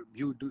where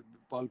you do.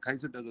 Paul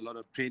Kaiser does a lot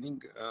of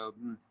training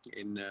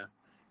in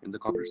the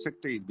corporate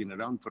sector. He's been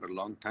around for a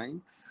long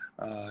time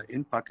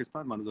in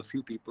Pakistan. One of the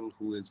few people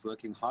who is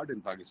working hard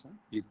in Pakistan.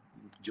 He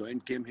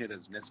came here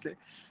as Nestle,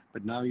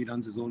 but now he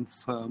runs his own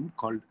firm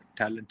called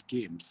Talent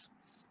Games.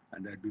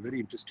 And I'd be very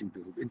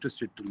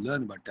interested to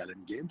learn about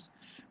Talent Games.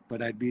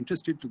 But I'd be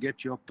interested to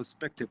get your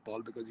perspective,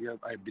 Paul, because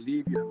I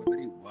believe you have a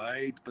very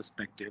wide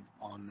perspective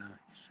on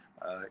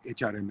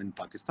HRM in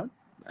Pakistan,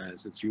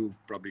 since you've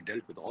probably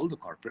dealt with all the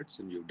corporates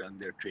and you've done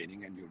their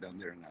training and you've done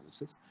their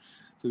analysis.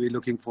 So we're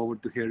looking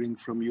forward to hearing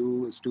from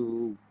you as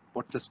to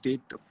what the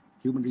state of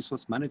human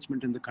resource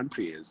management in the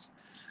country is.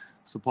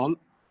 So, Paul,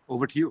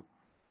 over to you.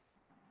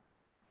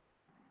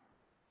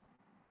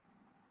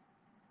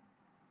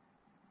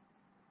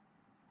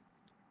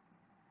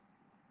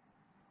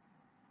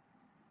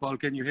 Paul,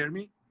 can you hear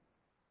me?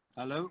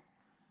 Hello?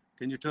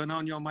 Can you turn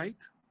on your mic?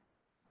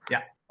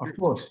 Yeah, of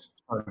course.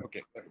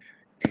 Okay.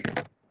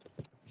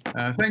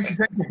 Thank you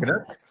for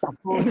that.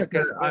 Of course,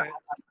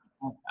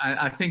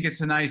 I think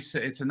it's a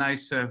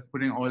nice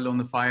putting oil on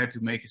the fire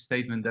to make a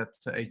statement that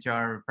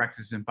HR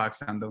practices in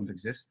Pakistan don't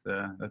exist.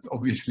 That's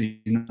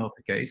obviously not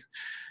the case,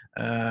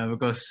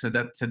 because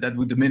that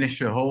would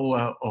diminish a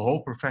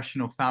whole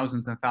profession of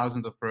thousands and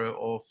thousands of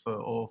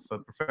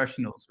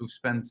professionals who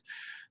spent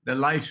their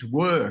life's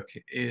work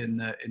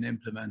in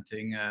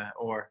implementing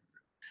or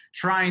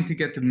trying to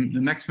get the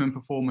maximum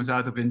performance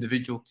out of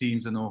individual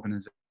teams and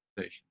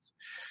organizations.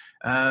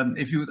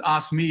 If you would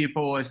ask me,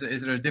 Paul, is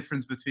there a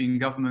difference between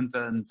government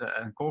and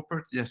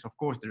corporate? Yes, of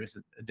course there is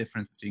a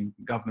difference between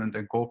government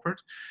and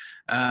corporate,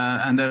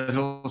 and there's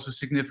also a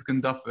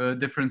significant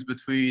difference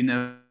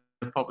between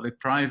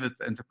public-private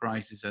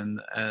enterprises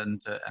and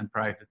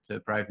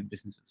private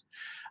businesses.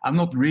 I'm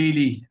not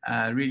really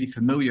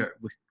familiar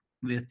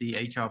with the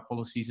HR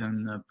policies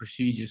and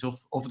procedures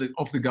of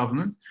the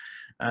government,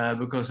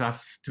 because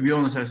to be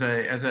honest, as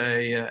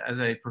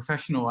a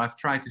professional, I've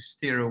tried to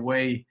steer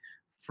away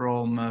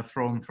from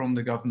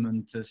the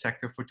government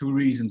sector for two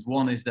reasons.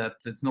 One is that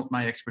it's not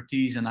my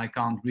expertise and I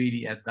can't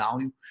really add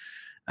value,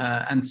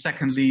 and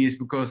secondly is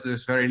because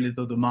there's very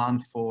little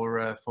demand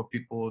for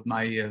people with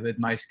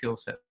my skill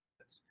sets.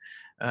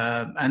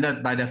 And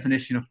that, by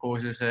definition, of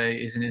course, is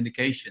an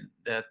indication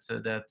that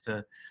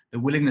the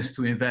willingness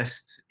to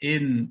invest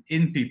in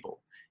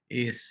people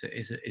is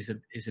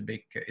a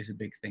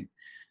big thing.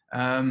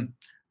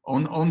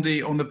 On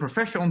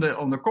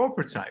the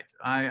corporate side,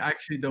 I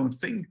actually don't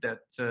think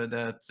that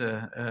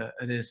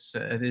it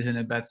is in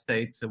a bad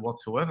state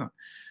whatsoever.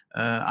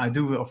 I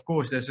do, of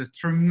course. There's a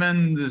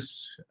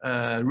tremendous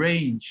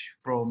range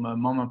from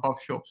mom and pop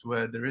shops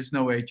where there is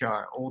no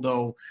HR.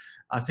 Although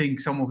I think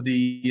some of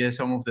the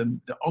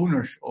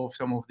owners of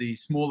some of the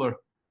smaller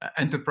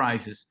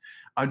enterprises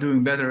are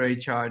doing better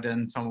HR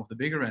than some of the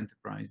bigger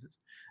enterprises.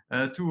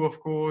 To, of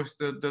course,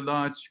 the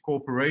large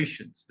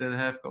corporations that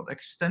have got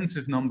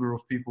extensive number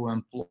of people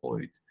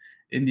employed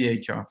in the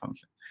HR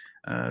function.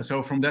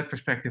 So from that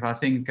perspective, I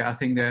think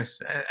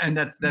there's, and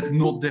that's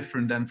not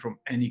different than from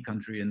any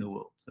country in the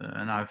world.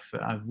 And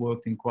I've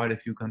worked in quite a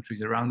few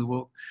countries around the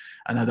world,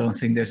 and I don't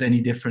think there's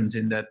any difference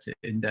in that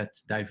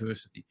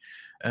diversity.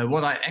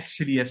 What I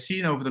actually have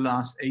seen over the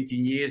last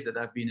 18 years that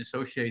I've been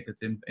associated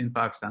in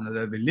Pakistan, that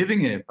I've been living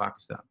here in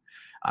Pakistan,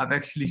 I've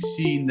actually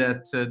seen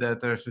that that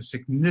there's a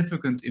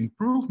significant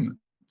improvement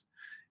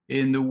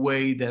in the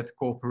way that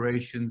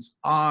corporations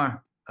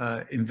are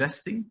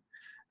investing.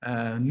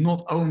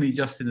 Not only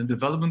just in the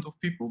development of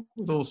people,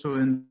 but also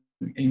in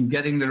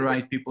getting the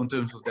right people in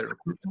terms of their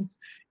recruitment,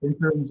 in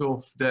terms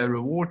of their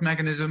reward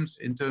mechanisms,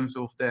 in terms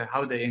of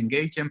how they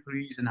engage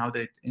employees and how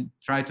they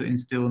try to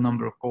instill a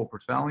number of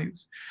corporate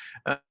values.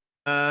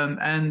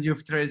 And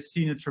you've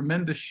seen a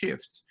tremendous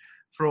shift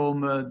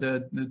from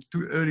the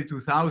early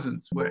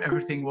 2000s, where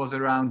everything was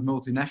around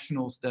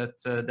multinationals that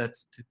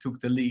took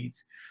the lead,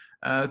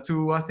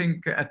 to, I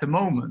think, at the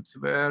moment,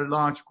 where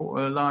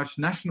large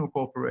national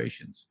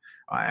corporations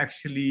are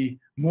actually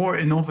more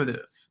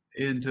innovative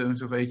in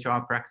terms of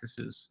HR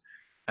practices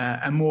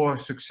and more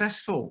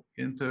successful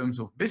in terms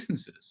of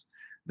businesses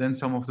than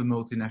some of the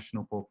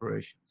multinational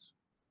corporations.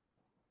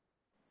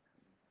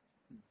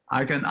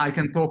 I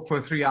can talk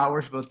for 3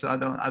 hours, but I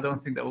don't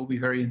think that will be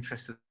very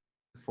interesting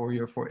for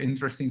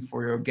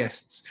your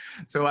guests.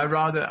 So I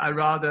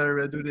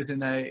rather do this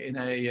in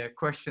a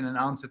question and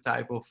answer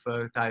type of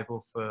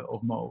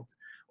mode,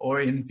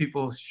 or in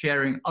people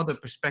sharing other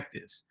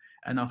perspectives,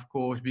 and of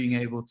course being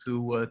able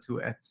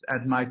to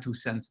add my 2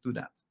 cents to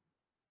that.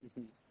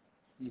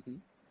 Mm-hmm. Mm-hmm.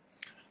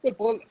 Well,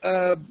 Paul,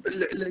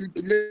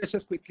 let's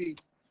just quickly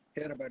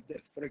hear about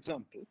this. For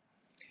example,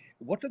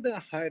 what are the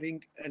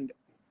hiring and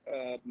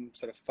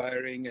sort of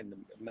firing and the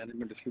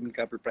management of human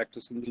capital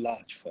practice in the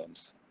large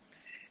firms?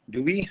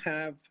 Do we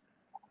have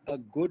a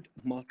good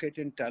market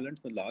in talent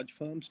for large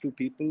firms? Do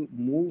people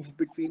move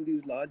between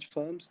these large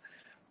firms?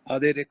 Are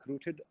they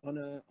recruited on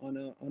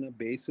a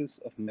basis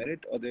of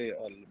merit, or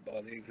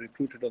are they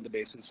recruited on the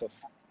basis of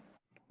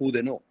who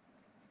they know?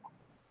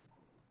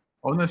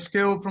 On a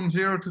scale from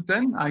 0 to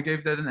 10, I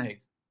gave that an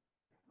 8.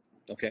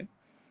 Okay,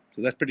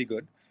 so that's pretty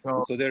good.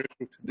 So they're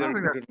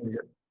recruited.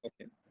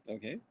 Okay,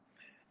 okay.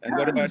 And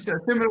what about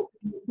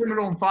similar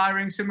on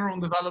firing, similar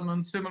on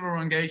development, similar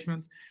on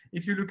engagement?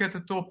 If you look at the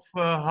top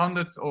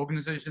 100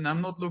 organizations,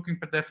 I'm not looking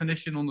per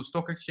definition on the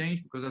stock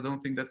exchange, because I don't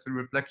think that's a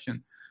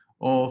reflection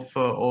of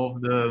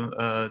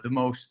the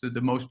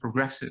most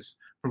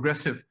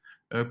progressive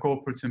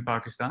corporates in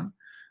Pakistan.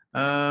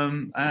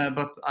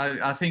 But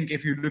I think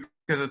if you look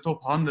at the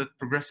top 100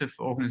 progressive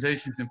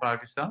organizations in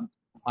Pakistan,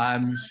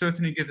 I'm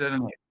certainly give that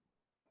an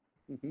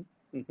 8.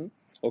 Mm-hmm, mm-hmm.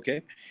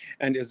 Okay,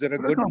 and is there a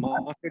good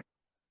market?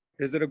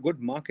 Is there a good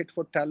market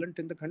for talent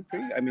in the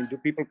country? I mean, do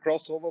people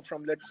cross over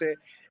from, let's say,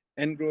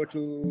 Engro to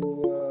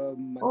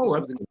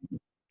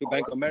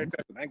Bank of America,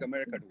 to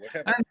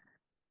whatever?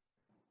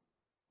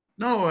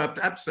 No,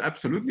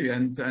 absolutely,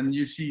 and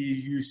you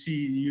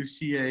see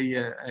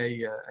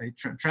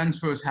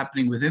transfers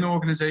happening within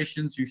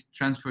organizations. You see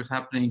transfers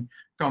happening,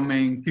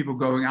 people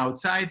going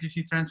outside. You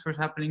see transfers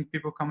happening,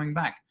 people coming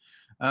back.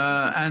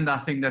 And I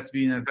think that's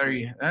been a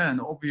very,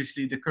 and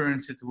obviously the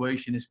current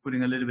situation is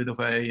putting a little bit of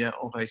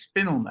a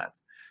spin on that.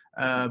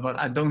 But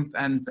I don't,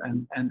 and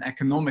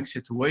economic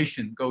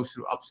situation goes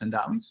through ups and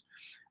downs.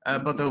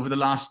 But over the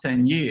last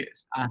 10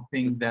 years, I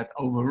think that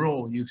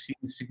overall you've seen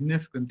a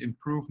significant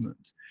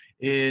improvement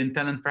in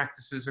talent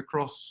practices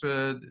across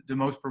the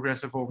most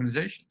progressive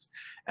organizations.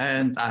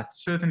 And I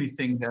certainly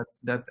think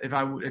that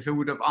if it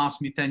would have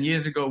asked me 10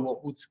 years ago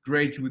what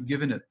grade you would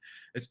give in it,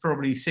 it's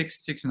probably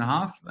 6,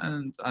 6.5,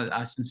 and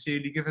I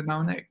sincerely give it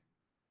now an 8.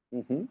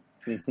 Mm-hmm.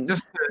 Mm-hmm.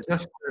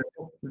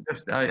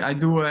 I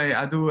do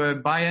a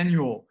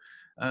biannual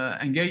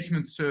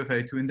engagement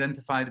survey to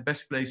identify the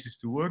best places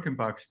to work in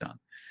Pakistan.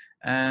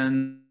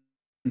 And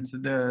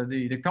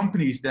the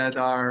companies that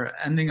are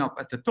ending up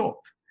at the top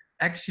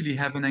actually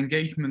have an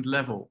engagement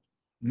level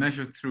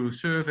measured through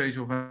surveys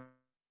of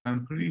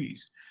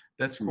employees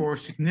that score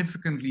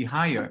significantly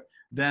higher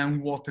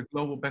than what the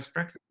global best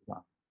practices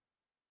are.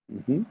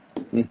 Mm-hmm.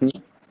 Mm-hmm.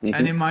 Mm-hmm.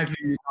 And in my view,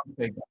 you can't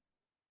fake that.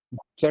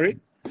 Sorry?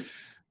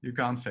 You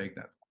can't fake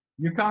that.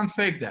 You can't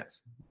fake that.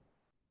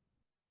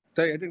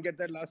 Sorry, I didn't get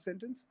that last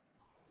sentence.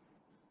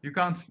 You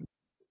can't.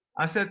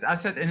 I said,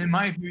 and in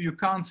my view, you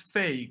can't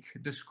fake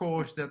the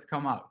scores that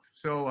come out.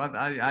 So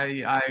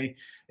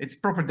it's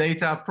proper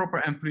data,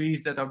 proper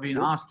employees that are being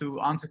asked to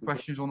answer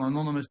questions on an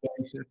anonymous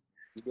basis.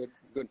 Good,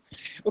 good.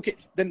 Okay,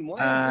 then why?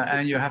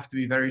 And you have to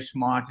be very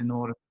smart in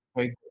order to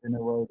fake it in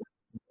a way.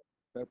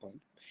 Fair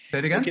point. Say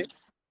it again. Okay.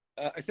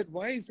 I said,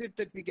 why is it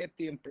that we get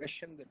the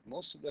impression that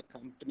most of the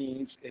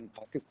companies in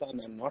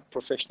Pakistan are not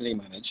professionally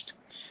managed?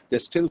 They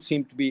still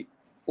seem to be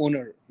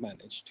owner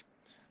managed.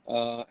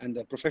 And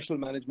the professional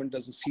management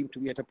doesn't seem to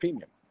be at a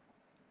premium.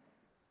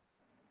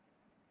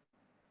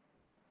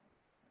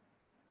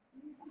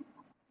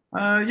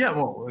 Yeah,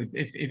 well,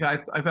 if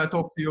I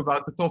talk to you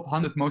about the top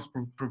 100 most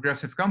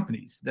progressive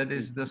companies, that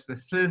is just a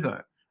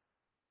slither,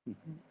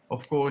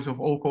 of course, of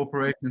all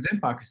corporations in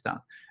Pakistan,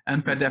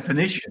 and per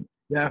definition,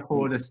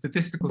 therefore, the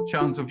statistical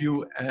chance of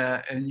you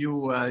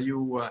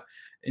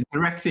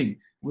interacting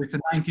with the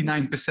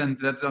 99%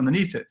 that's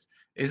underneath it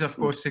is, of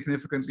course,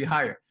 significantly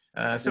higher.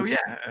 So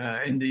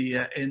yeah, in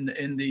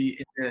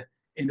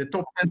the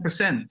top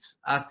 10%,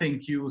 I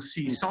think you will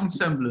see some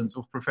semblance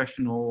of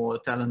professional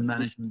talent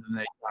management and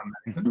HR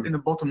management. In the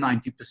bottom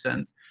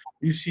 90%,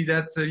 you see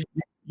that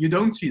you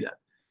don't see that.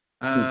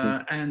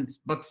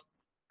 But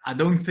I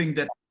don't think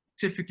that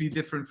specifically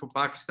different for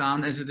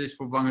Pakistan as it is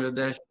for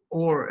Bangladesh,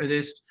 or it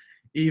is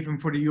even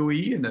for the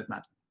UAE in that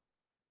matter.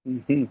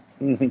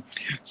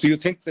 So you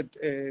think that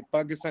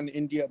Pakistan,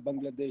 India,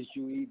 Bangladesh,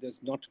 UAE,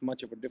 there's not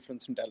much of a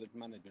difference in talent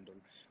management, or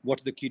what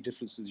are the key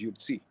differences you'd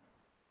see?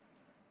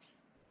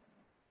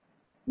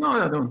 No,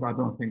 I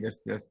don't think there's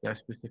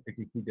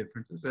specifically key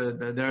differences.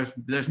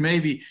 There's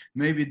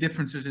maybe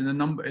differences in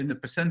the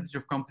percentage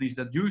of companies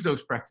that use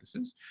those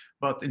practices,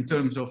 but in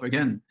terms of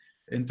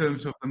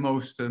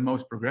the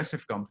most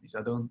progressive companies,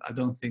 I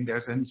don't think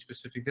there's any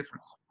specific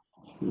difference.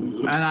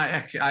 And I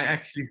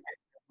actually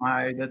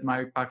think that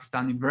my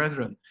Pakistani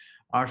brethren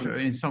are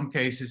in some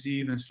cases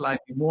even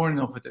slightly more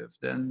innovative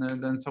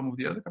than some of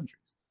the other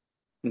countries.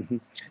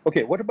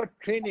 Okay, what about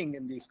training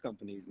in these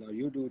companies? Now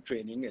you do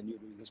training and you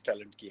do this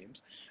talent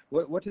games.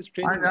 What is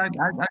training?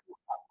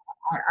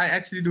 I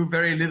actually do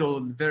very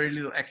little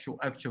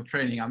actual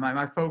training.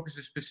 My focus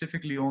is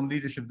specifically on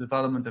leadership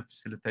development and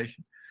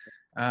facilitation.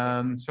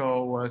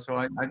 So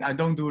I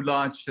don't do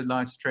large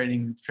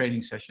training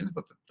sessions,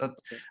 but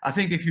I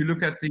think if you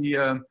look at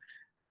the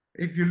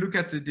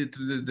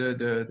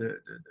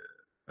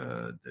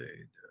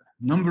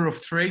number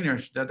of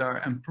trainers that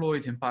are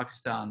employed in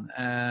Pakistan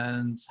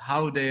and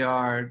how they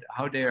are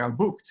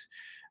booked,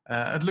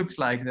 it looks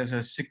like there's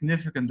a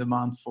significant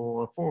demand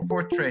for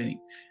training.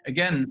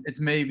 Again, it's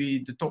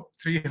maybe the top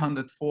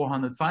 300,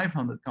 400,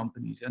 500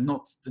 companies, and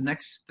not the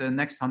next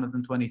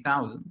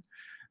 120,000.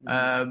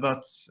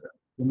 But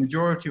the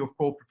majority of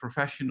corporate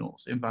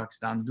professionals in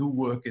Pakistan do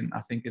work in,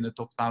 I think, in the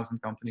top 1,000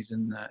 companies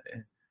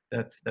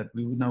that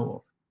we would know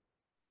of.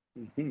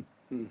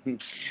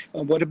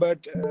 What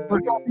about? I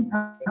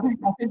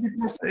think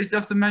it's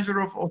just a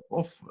measure of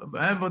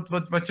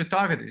what your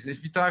target is.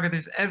 If your target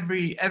is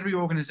every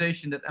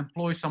organization that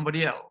employs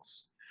somebody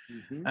else,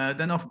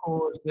 then of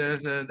course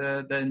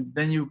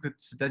then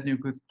you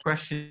could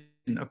question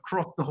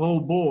across the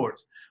whole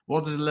board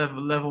what is the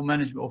level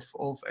management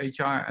of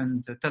HR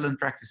and talent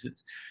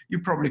practices. You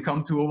probably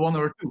come to a 1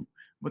 or a 2.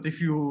 But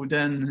if you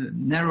then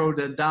narrow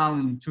that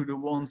down to the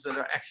ones that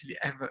are actually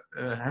ever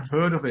have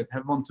heard of it,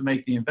 have want to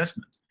make the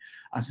investment,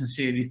 I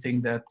sincerely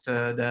think that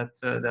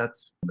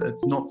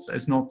it's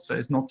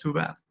not too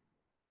bad.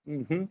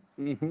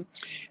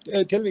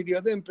 Tell me, the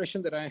other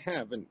impression that I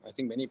have, and I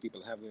think many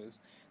people have, is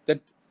that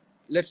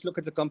let's look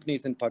at the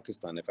companies in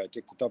Pakistan. If I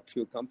take the top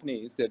few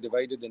companies, they're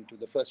divided into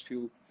the first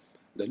few.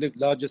 The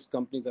largest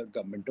companies are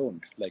government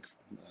owned, like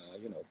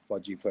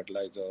Fauji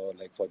Fertilizer,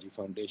 like Fauji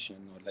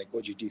Foundation, or like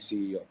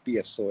OGTC or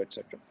PSO,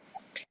 etc.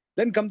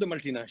 Then come the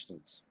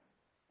multinationals.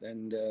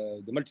 And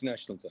the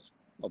multinationals are,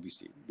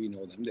 obviously, we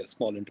know them. They're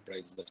small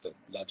enterprises of the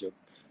larger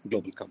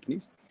global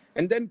companies.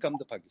 And then come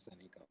the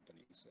Pakistani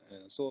companies.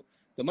 So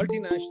the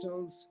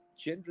multinationals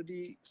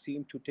generally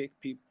seem to take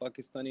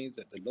Pakistanis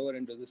at the lower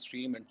end of the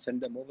stream and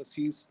send them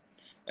overseas.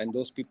 And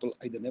those people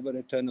either never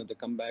return or they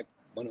come back.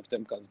 One of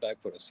them comes back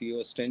for a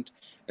CEO stint,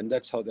 and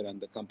that's how they run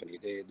the company.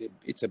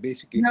 It's a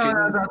basically. No,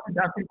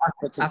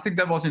 I think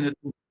that was in the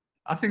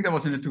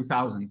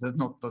 2000s.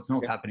 That's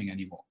not happening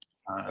anymore.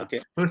 Okay.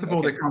 First of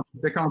all, they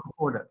can't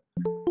afford it.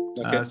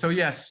 Okay. So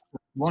yes,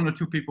 1 or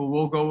 2 people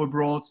will go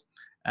abroad,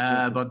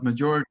 but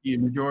majority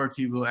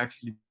will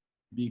actually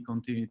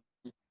continue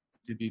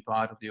to be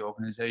part of the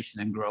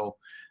organization and grow.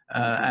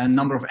 And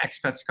number of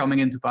expats coming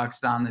into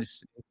Pakistan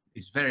is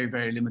very,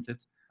 very limited.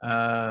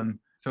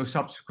 So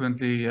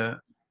subsequently,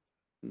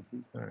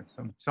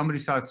 somebody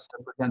starts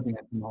presenting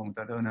at the moment.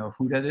 I don't know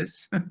who that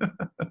is.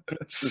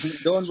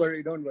 Don't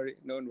worry. Go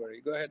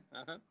ahead.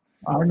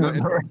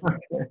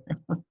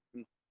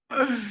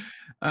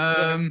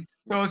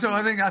 So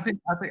I think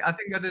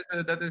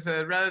that is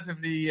a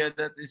relatively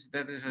that is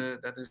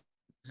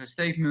a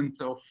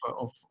statement of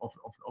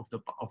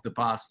the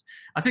past.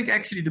 I think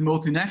actually the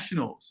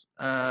multinationals,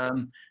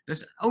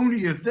 there's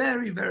only a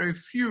very, very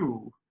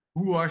few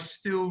who are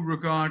still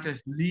regarded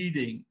as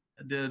leading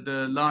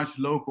the large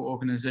local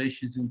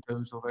organizations in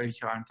terms of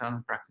HR and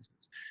talent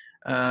practices.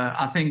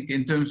 I think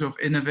in terms of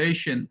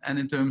innovation and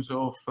in terms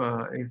of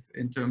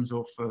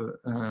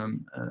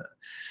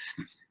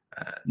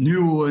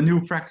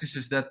new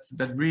practices that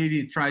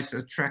really tries to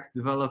attract,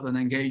 develop, and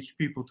engage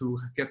people to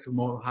get to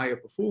more higher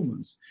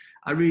performance,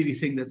 I really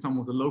think that some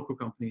of the local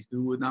companies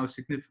do it now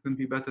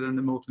significantly better than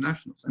the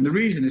multinationals. And the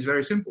reason is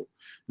very simple.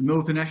 The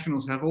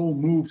multinationals have all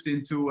moved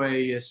into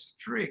a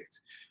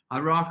strict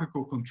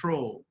hierarchical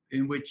control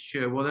in which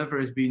whatever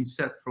is being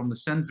set from the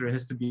center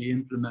has to be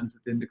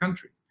implemented in the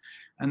country.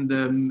 And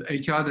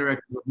HR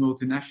directors of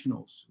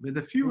multinationals, with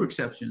a few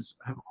exceptions,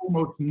 have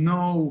almost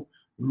no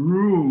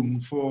room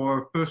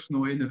for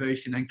personal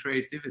innovation and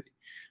creativity,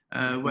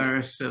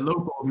 whereas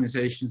local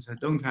organizations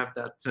don't have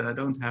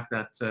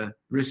that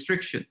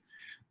restriction,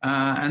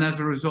 and as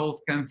a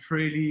result can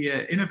freely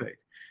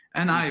innovate.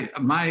 And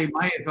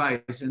my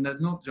advice, and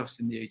that's not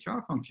just in the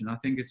HR function, I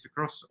think it's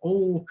across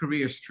all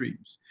career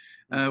streams.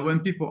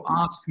 When people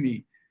ask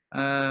me,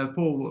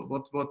 Paul,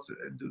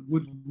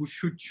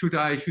 should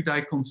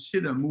I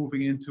consider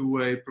moving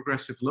into a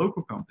progressive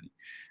local company?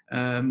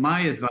 My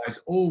advice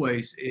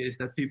always is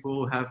that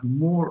people have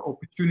more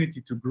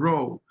opportunity to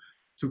grow,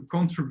 to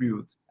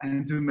contribute,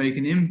 and to make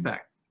an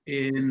impact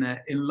in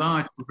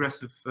large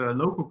progressive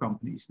local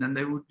companies than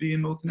they would be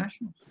in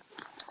multinationals.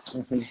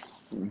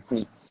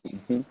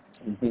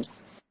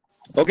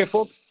 Okay,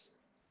 folks,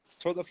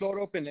 throw the floor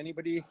open.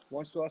 Anybody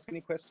wants to ask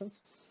any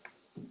questions?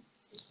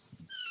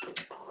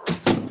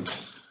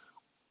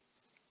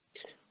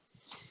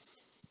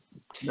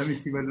 Let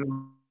me see whether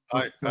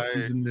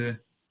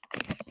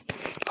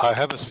I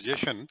have a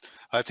suggestion.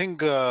 I think,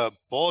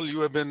 Paul,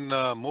 you have been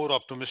more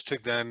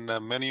optimistic than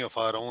many of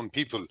our own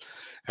people,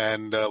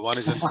 and one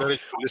is encouraged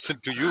to listen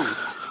to you,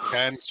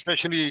 and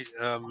especially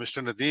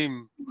Mr.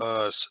 Nadeem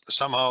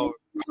somehow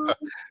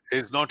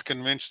is not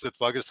convinced that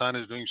Pakistan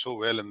is doing so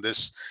well in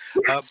this.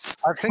 I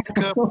think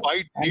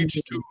PIDE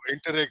needs to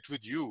interact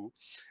with you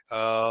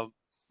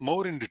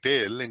more in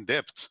detail, in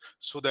depth,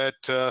 so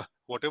that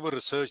whatever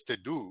research they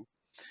do,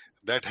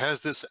 that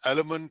has this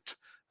element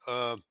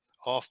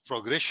of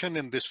progression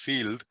in this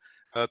field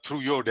through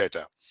your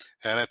data.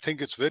 And I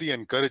think it's very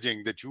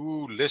encouraging that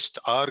you list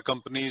our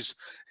companies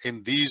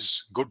in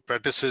these good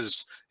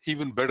practices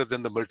even better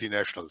than the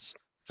multinationals.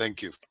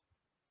 Thank you.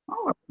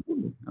 Oh,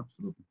 absolutely,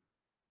 absolutely.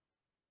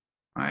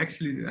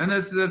 Actually, and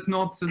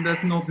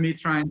that's not me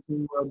trying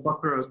to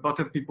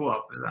butter people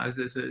up.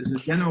 It's a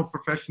general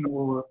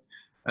professional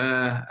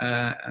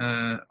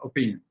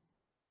opinion.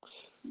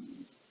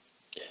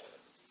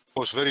 It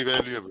was very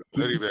valuable,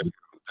 very valuable.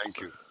 Thank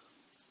you.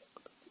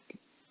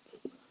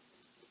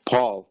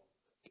 Paul,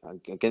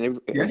 can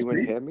everyone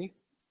please. hear me?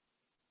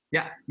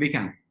 Yeah, we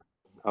can.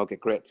 Okay,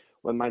 great.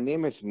 Well, my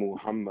name is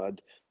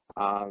Muhammad.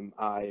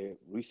 I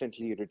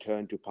recently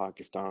returned to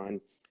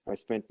Pakistan. I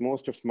spent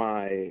most of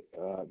my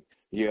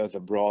years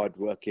abroad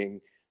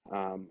working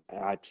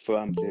at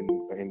firms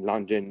in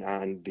London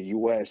and the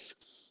US.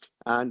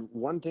 And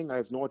one thing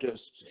I've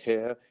noticed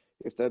here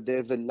is that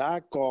there's a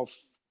lack of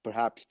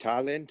perhaps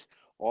talent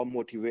or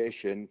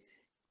motivation,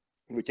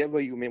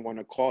 whichever you may want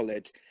to call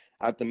it,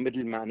 at the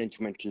middle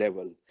management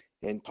level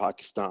in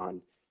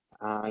Pakistan.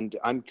 And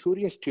I'm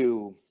curious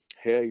to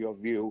hear your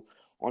view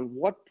on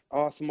what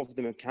are some of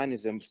the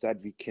mechanisms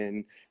that we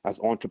can, as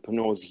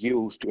entrepreneurs,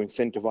 use to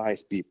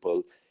incentivize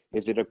people.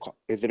 Is it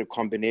a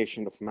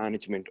combination of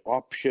management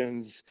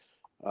options,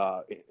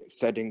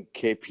 setting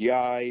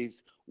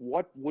KPIs?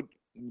 What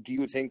do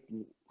you think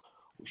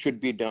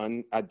should be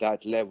done at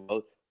that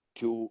level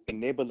to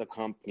enable a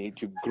company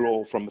to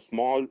grow from a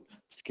small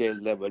scale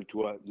level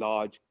to a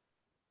large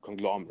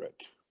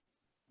conglomerate?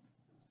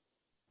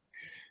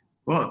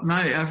 Well,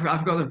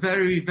 I've got a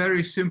very,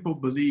 very simple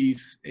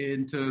belief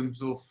in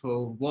terms of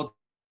what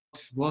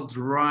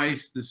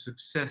drives the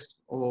success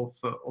of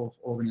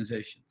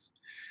organizations,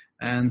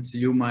 and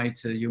you might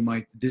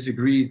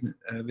disagree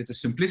with the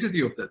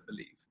simplicity of that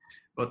belief,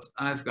 but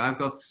I've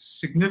got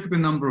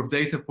significant number of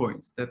data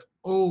points that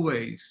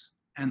always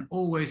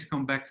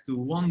come back to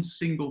one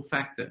single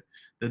factor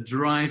that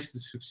drives the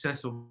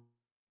success of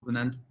an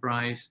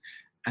enterprise,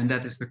 and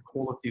that is the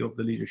quality of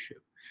the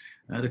leadership.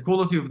 The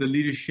quality of the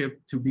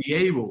leadership to be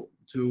able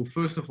to,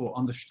 first of all,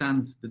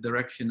 understand the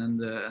direction and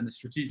the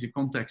strategic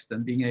context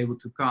and being able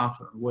to carve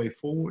a way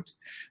forward.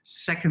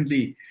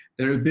 Secondly,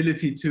 their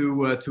ability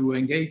to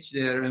engage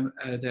to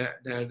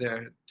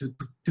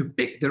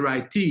pick the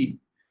right team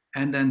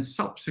and then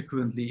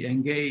subsequently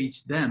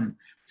engage them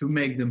to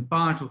make them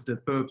part of the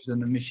purpose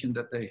and the mission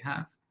that they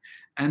have,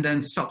 and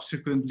then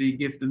subsequently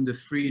give them the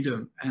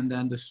freedom and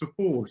then the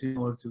support in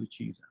order to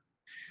achieve that.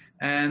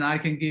 And I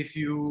can give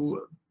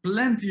you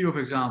plenty of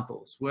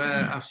examples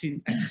where I've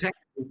seen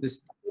exactly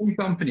this same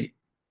company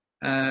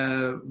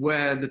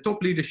where the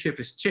top leadership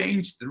has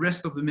changed, the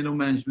rest of the middle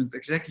management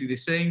exactly the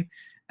same,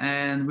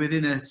 and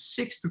within a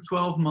 6 to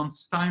 12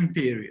 months time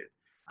period,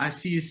 I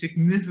see a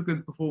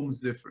significant performance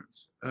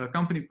difference,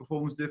 company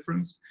performance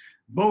difference,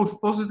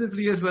 both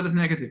positively as well as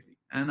negatively.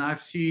 And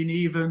I've seen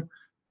even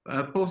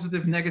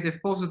positive, negative,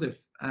 positive,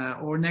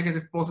 or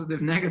negative,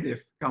 positive,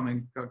 negative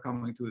coming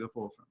to the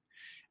forefront.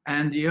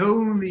 And the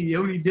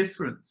only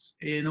difference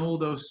in all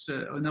those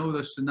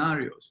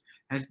scenarios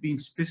has been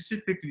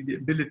specifically the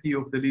ability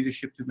of the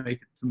leadership to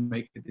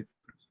make a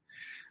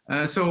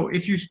difference. So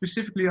if you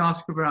specifically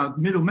ask about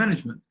middle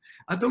management,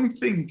 I don't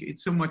think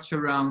it's so much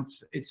around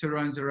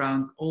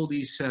all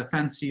these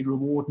fancy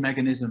reward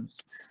mechanisms,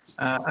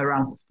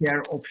 around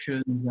share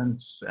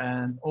options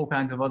and all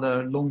kinds of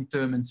other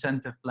long-term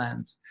incentive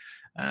plans.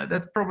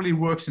 That probably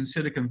works in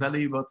Silicon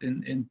Valley, but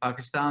in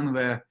Pakistan,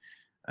 where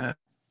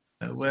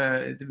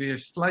we are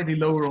slightly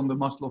lower on the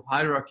Maslow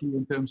hierarchy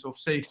in terms of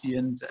safety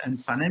and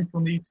financial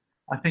needs,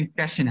 I think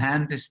cash in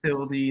hand is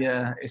still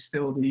the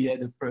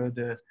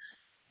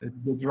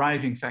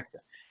driving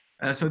factor.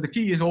 So the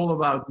key is all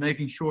about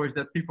making sure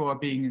that people are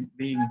being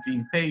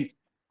paid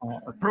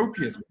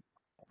appropriately,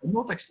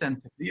 not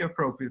extensively,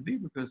 appropriately,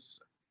 because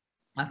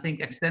I think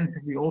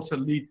extensively also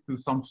leads to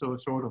some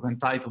sort of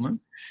entitlement.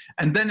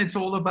 And then it's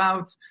all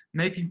about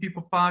making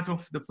people part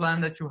of the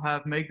plan that you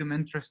have, make them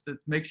interested,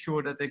 make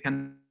sure that they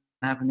can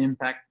have an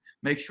impact,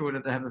 make sure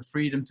that they have the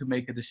freedom to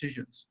make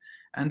decisions,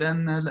 and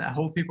then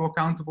hold people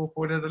accountable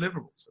for their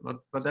deliverables.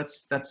 But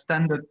that's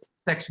standard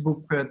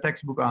textbook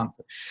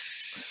answer.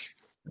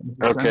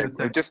 Okay,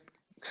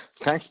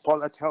 thanks, Paul.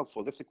 That's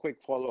helpful. Just a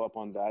quick follow-up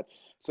on that.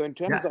 So in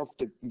terms of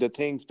the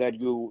things that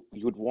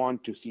you'd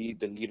want to see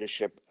the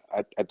leadership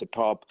at the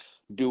top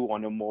do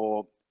on a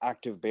more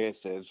active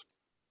basis,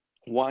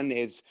 one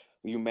is,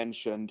 you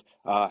mentioned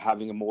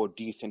having a more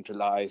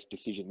decentralized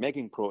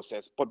decision-making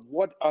process, but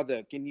what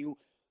other, can you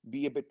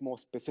be a bit more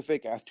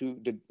specific as to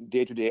the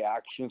day-to-day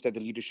actions that the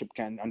leadership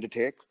can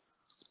undertake?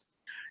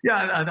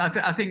 Yeah,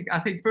 I think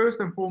first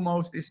and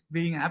foremost is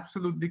being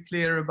absolutely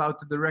clear about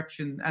the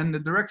direction. And the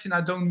direction, I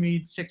don't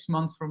mean 6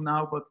 months from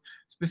now, but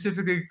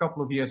specifically a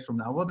couple of years from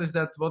now. What is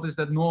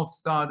that North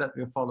Star that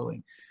we're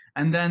following?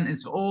 And then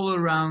it's all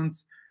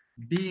around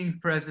being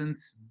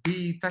present,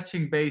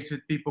 touching base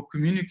with people,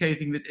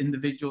 communicating with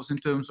individuals in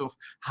terms of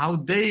how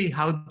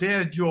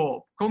their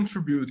job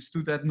contributes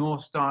to that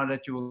North Star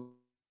that you're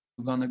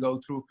going to go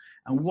through,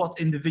 and what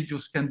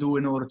individuals can do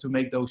in order to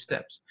make those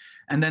steps.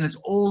 And then it's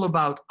all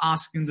about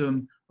asking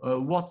them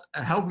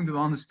helping them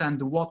understand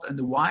the what and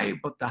the why,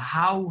 but the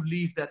how,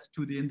 leave that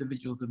to the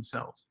individuals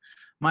themselves.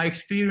 My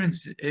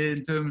experience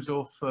in terms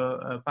of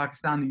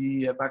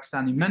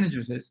Pakistani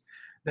managers is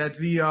that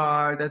we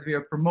are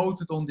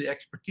promoted on the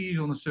expertise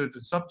on a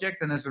certain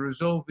subject, and as a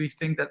result we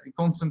think that we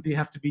constantly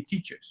have to be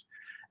teachers.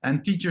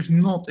 And teachers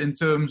not in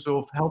terms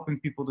of helping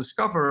people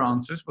discover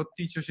answers, but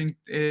teachers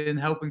in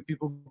helping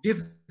people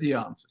give the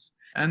answers.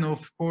 And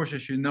of course,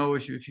 as you know,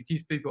 if you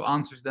give people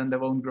answers, then they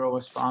won't grow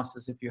as fast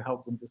as if you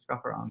help them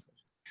discover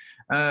answers.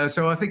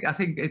 So I think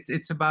it's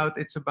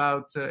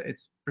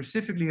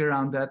specifically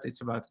around that.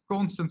 It's about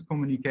constant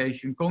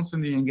communication,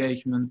 constant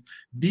engagement,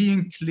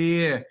 being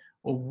clear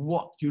of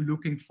what you're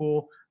looking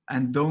for,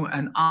 and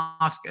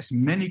ask as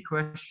many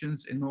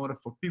questions in order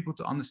for people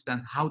to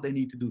understand how they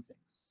need to do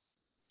things.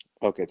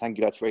 Okay, thank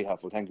you. That's very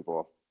helpful. Thank you,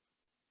 Paul.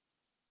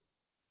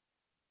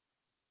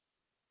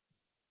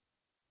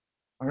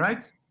 All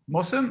right,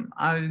 Mossem,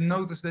 I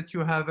noticed that you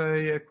have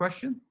a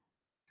question.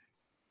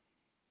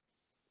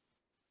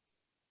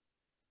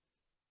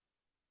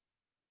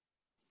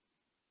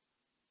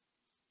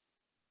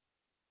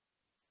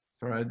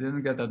 Sorry, I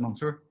didn't get that,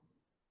 Mansoor.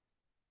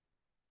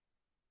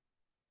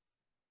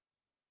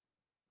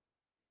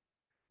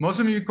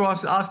 Mossem, you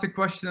asked a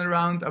question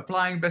around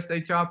applying best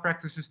HR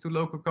practices to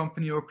local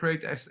company or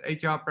create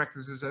HR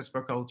practices as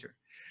per culture.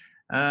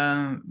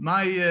 I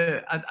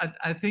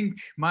think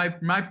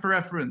my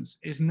preference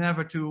is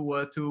never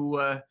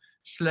to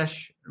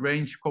slash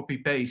range copy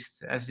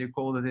paste, as you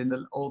called it in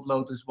the old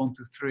Lotus 1,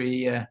 2,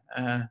 3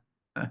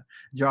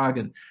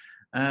 jargon.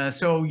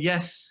 So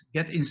yes,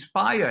 get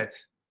inspired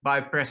by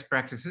best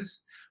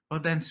practices,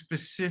 but then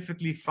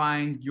specifically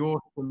find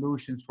your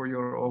solutions for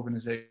your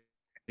organization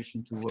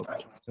to work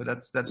with. So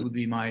that would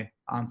be my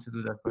answer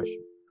to that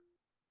question.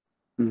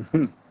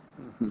 Mm-hmm.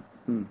 Mm-hmm.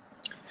 Mm-hmm.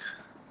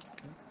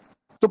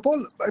 So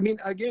Paul, I mean,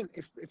 again,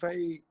 if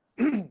I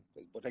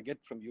what I get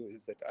from you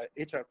is that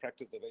HR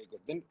practices are very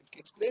good. Then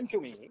explain to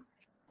me,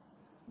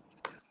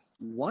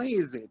 why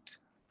is it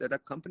that our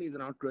companies are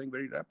not growing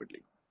very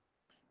rapidly?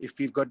 If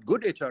we've got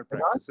good HR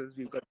practices,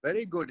 we've got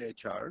very good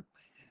HR,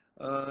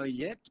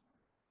 yet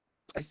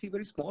I see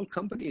very small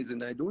companies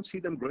and I don't see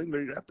them growing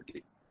very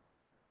rapidly.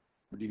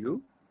 Do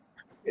you?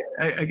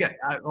 Again,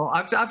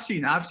 I've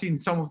seen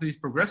some of these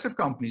progressive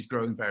companies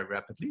growing very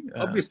rapidly.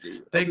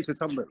 Obviously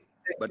somebody,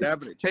 but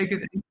average. Take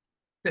it.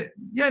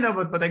 Yeah, no,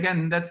 but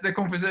again, that's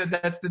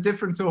the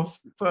difference of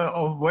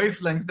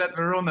wavelength that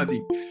we're on,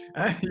 Adi.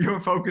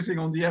 You're focusing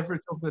on the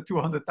average of the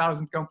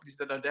 200,000 companies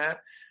that are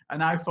there,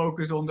 and I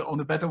focus on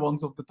the better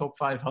ones of the top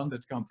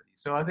 500 companies.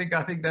 So I think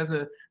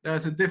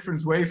there's a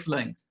different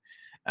wavelength.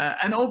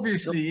 And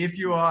obviously, if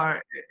you're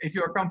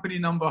company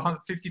number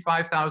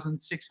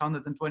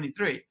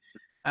 55,623,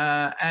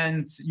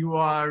 and you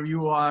are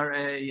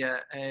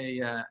a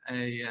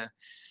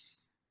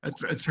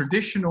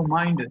traditional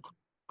minded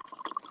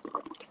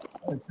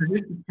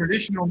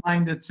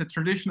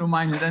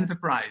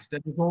enterprise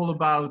that is all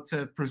about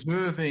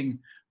preserving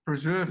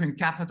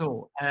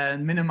capital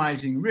and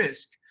minimizing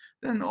risk,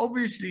 then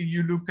obviously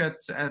you look at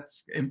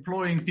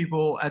employing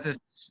people at a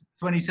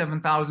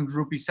 27,000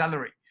 rupee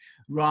salary,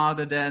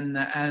 rather than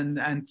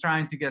and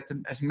trying to get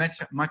them as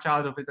much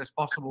out of it as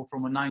possible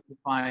from a 9 to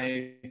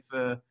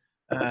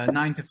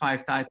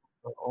 5 type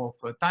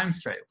time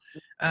trail.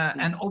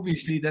 And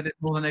obviously, that is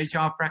not an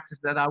HR practice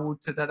that I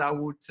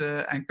would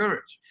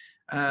encourage.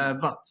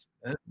 But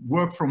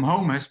work from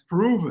home has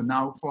proven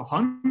now for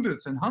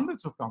hundreds and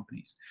hundreds of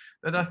companies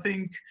that I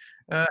think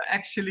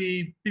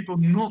actually people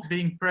not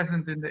being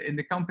present in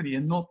the company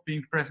and not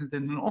being present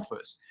in an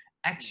office.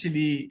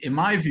 Actually, in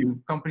my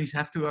view, companies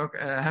have to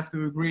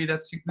agree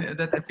that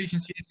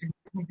efficiency is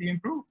significantly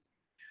improved.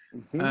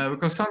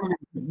 Because suddenly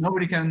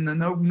nobody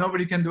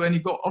can do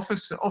any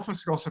office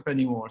gossip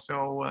anymore.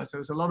 So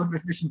there's a lot of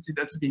efficiency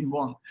that's being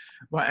won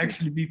by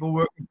actually people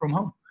working from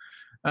home.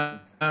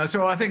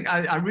 So I think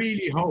I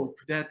really hope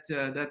that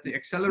the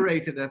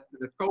accelerator that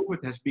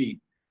COVID has been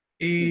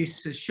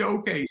is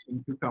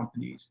showcasing to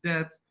companies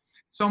that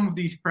some of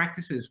these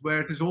practices where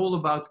it is all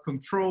about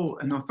control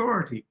and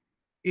authority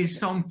is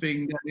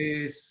something that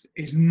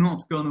is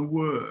not going to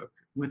work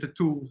with the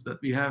tools that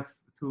we have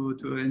to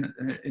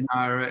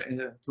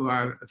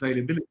our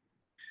availability.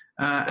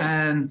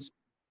 And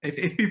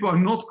if people are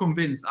not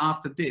convinced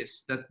after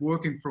this that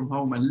working from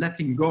home and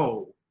letting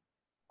go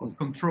of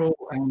control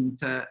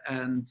and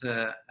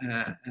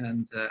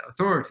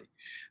authority,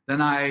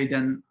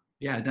 then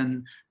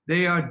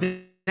they are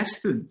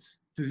destined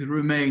to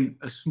remain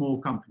a small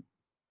company,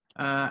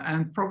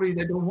 and probably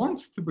they don't want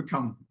to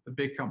become a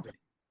big company.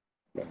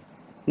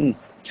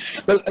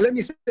 Well, let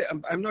me say,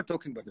 I'm not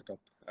talking about the top.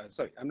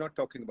 I'm not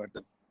talking about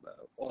the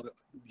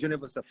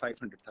universe of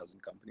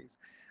 500,000 companies.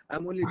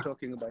 I'm only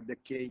talking about the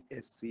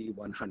KSC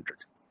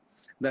 100.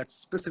 That's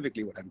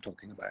specifically what I'm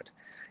talking about.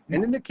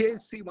 And in the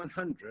KSC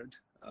 100,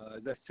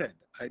 as I said,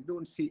 I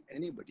don't see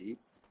anybody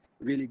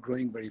really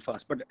growing very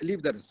fast. But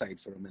leave that aside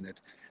for a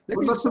minute. Let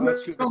me ask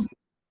you this.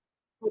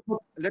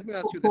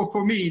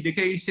 For me, the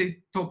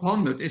KSC top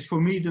 100 is for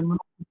me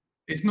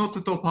it's not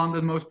the top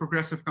 100 most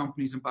progressive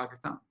companies in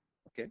Pakistan.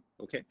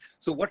 Okay.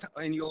 So what,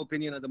 in your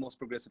opinion, are the most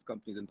progressive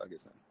companies in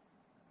Pakistan?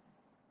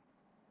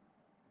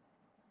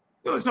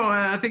 So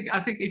I think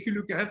if you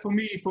look at for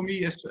me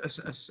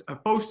as a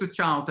poster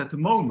child at the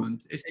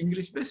moment is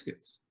English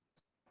Biscuits.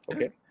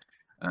 Okay.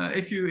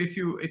 If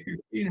you've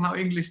seen how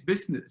English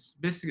Biscuits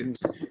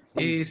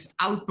is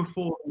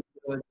outperforming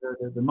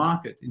the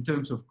market in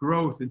terms of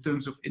growth, in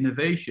terms of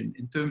innovation,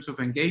 in terms of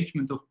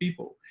engagement of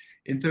people,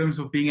 in terms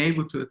of being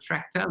able to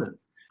attract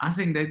talent, I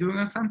think they're doing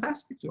a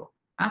fantastic job.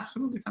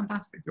 Absolutely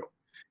fantastic job.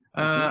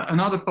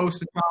 Another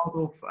poster child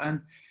of,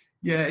 and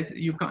yeah,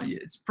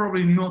 it's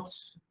probably not.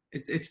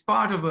 It's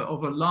part of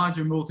a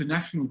larger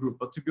multinational group,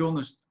 but to be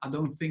honest, I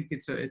don't think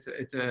it's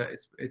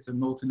a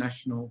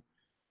multinational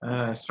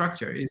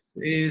structure.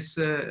 It's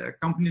a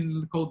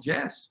company called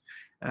Jazz.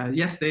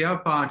 Yes, they are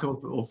part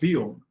of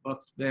VION,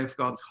 but they've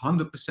got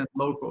 100%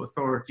 local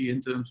authority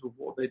in terms of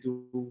what they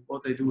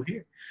do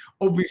here.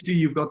 Obviously,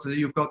 you've got the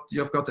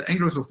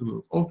Engros of the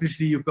world.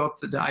 Obviously, you've got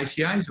the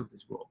ICIs of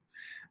this world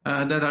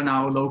that are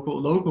now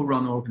local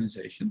run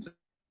organizations.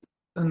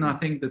 And I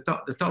think the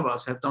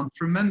Tabas have done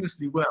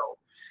tremendously well.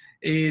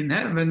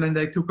 When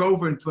they took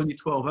over in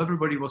 2012,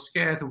 everybody was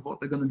scared of what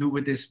they're going to do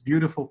with this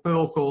beautiful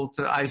pearl called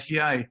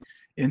ICI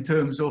in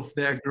terms of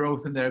their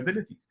growth and their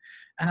abilities.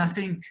 And I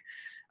think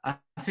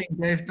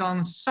they've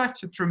done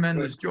such a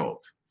tremendous job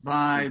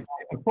by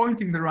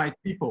appointing the right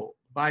people,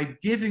 by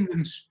giving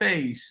them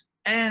space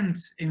and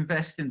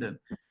invest in them.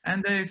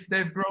 And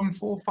they've grown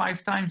 4 or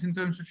 5 times in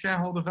terms of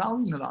shareholder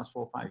value in the last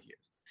 4 or 5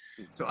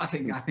 years. So I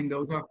think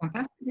those are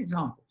fantastic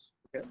examples.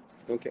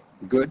 Okay,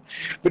 good.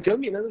 But tell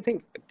me another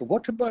thing.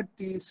 What about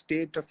the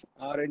state of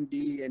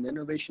R&D and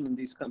innovation in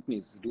these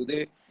companies? Do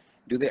they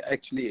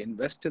actually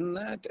invest in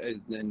that?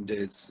 And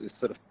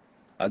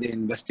are they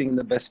investing in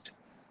the best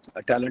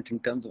talent in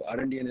terms of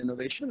R&D and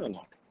innovation or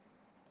not?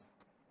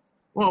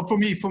 Well, for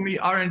me,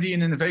 R&D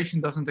and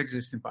innovation doesn't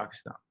exist in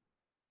Pakistan.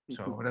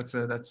 So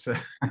that's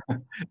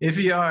if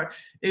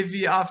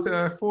we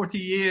after 40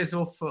 years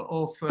of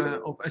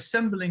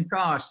assembling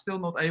cars still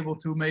not able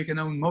to make an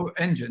own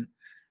engine.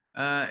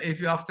 If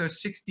you after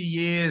 60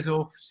 years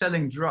of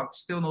selling drugs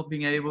still not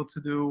being able to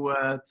do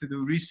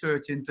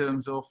research in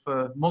terms of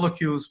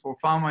molecules for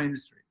pharma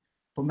industry,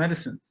 for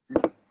medicines,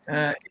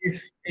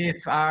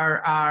 if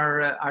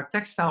our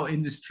textile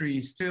industry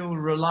is still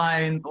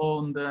relying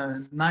on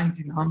the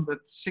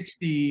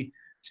 1960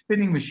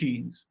 spinning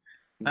machines,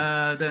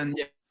 then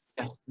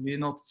yes, we're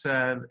not.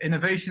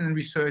 Innovation and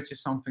research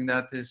is something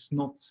that is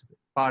not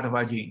part of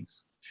our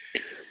genes.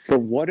 So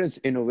what does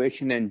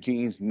innovation and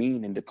genes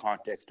mean in the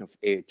context of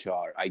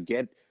HR? I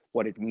get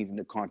what it means in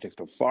the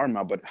context of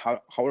pharma, but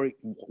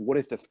what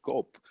is the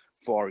scope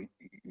for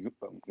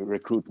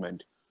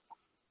recruitment?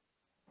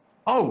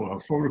 Oh,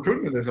 for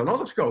recruitment, there's a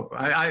lot of scope.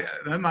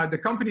 The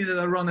company that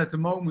I run at the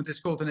moment is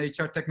called an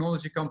HR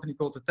technology company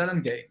called the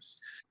Talent Games.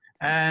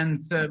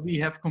 And we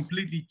have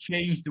completely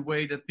changed the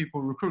way that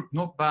people recruit,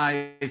 not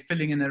by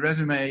filling in a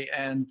resume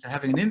and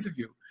having an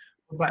interview,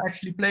 but by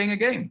actually playing a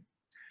game.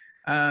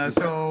 That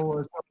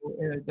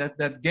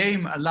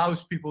game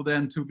allows people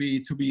then to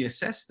be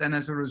assessed, and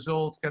as a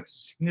result gets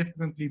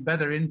significantly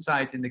better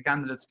insight in the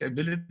candidate's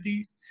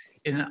abilities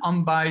in an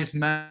unbiased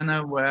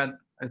manner where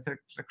it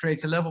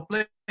creates a level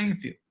playing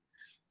field.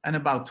 and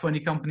about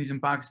 20 companies in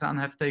Pakistan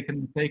have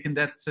taken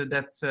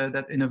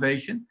that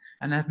innovation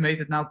and have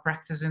made it now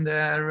practice in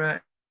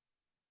their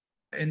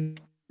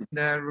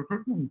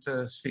recruitment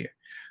sphere.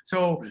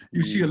 So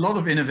you see a lot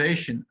of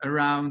innovation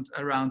around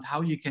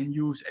how you can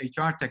use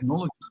HR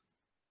technology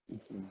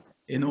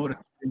in order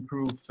to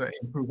improve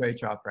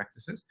HR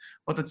practices.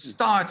 But it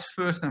starts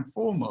first and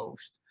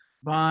foremost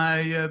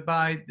by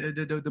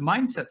the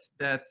mindset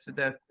that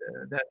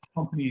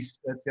companies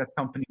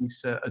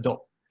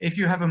adopt. If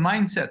you have a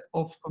mindset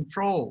of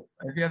control,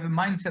 if you have a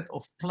mindset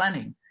of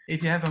planning,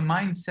 if you have a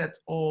mindset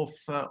of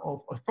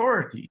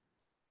authority,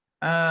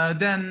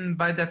 then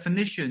by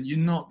definition you're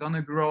not going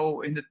to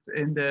grow in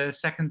the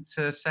second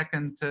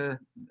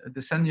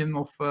decennium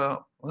of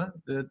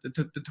the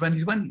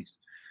 2020s.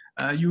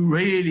 You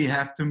really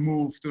have to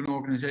move to an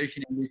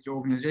organization in which the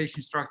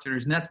organization structure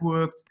is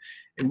networked,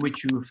 in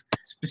which you've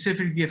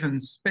specifically given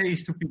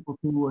space to people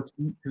to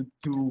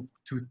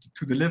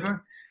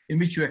deliver, in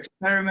which you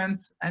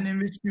experiment, and in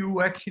which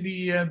you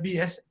actually be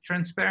as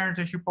transparent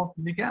as you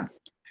possibly can.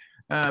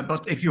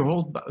 But if you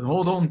hold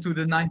on to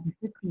the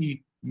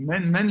 1950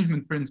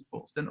 management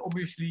principles, then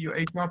obviously your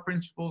HR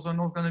principles are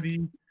not going to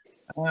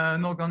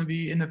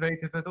be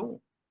innovative at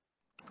all.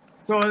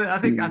 So I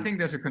think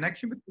there's a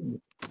connection between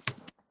it.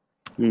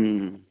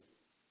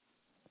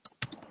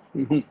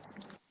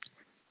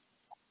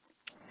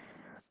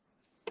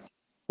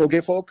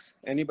 Okay, folks.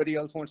 Anybody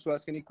else wants to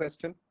ask any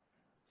question?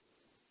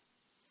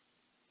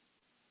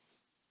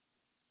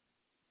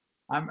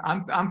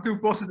 I'm too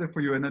positive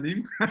for you,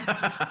 Nadeem.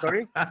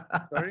 Sorry.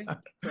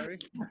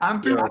 I'm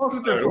too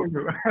positive for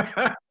you.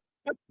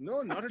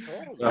 No, not at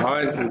all.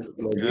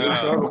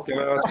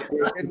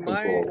 In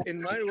my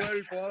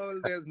world,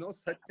 Paul, there's no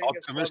such thing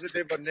as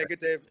positive or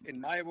negative.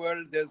 In my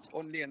world, there's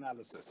only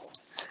analysis.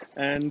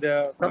 And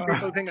some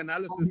people think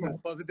analysis is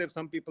positive.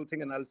 Some people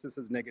think analysis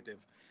is negative.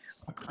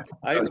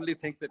 I only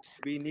think that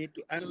we need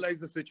to analyze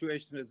the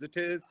situation as it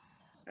is.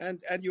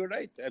 And you're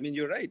right. I mean,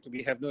 you're right.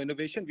 We have no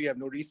innovation. We have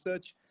no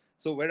research.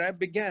 So where I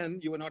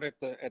began, you were not at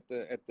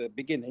the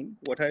beginning.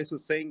 What I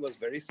was saying was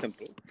very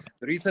simple.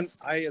 The reason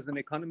I, as an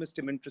economist,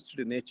 am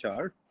interested in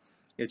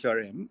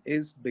HRM,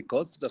 is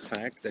because the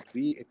fact that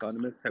we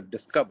economists have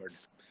discovered,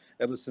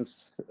 ever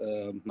since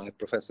my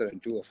professor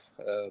and two of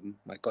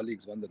my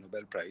colleagues won the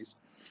Nobel Prize,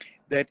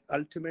 that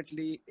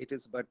ultimately it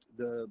is about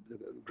the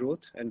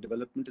growth and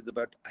development is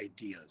about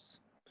ideas.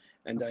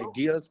 And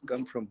ideas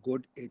come from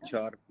good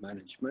HR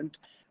management,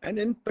 and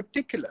in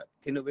particular,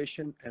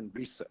 innovation and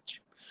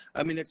research.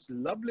 I mean, it's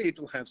lovely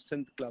to have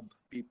Synth Club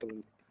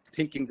people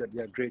thinking that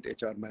they are great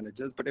HR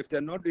managers, but if they're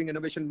not doing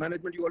innovation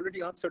management, you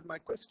already answered my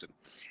question.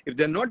 If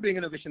they're not doing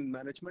innovation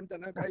management,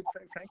 then frankly,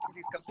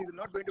 these companies are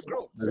not going to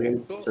grow.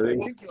 So I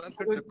think you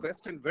answered the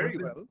question very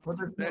well,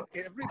 that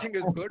everything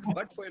is good,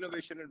 but for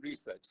innovation and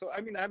research. So,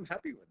 I mean, I'm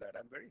happy with that.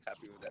 I'm very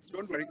happy with that. So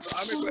don't worry. So,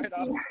 Amir, go ahead.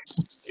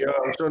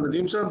 Yeah, so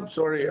Nadeem sir,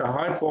 sorry.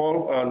 Hi,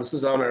 Paul. This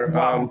is Amir.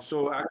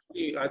 So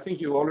actually, I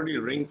think you already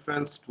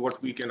ring-fenced what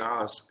we can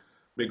ask,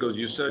 because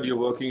you said you're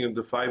working in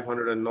the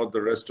 500 and not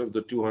the rest of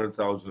the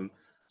 200,000.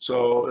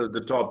 So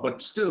the top,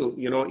 but still,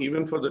 you know,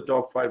 even for the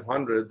top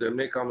 500, there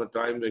may come a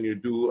time when you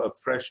do a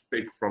fresh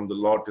pick from the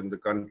lot in the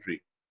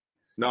country.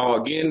 Now,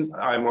 again,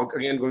 I'm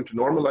again going to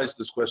normalize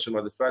this question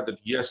by the fact that,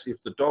 yes,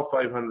 if the top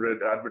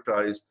 500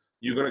 advertise,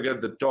 you're going to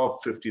get the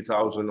top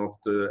 50,000 of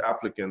the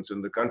applicants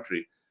in the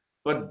country.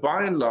 But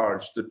by and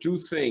large, the two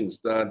things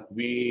that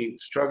we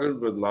struggled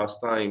with last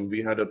time,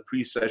 we had a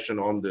pre-session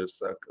on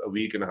this a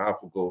week and a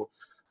half ago.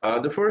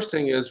 The first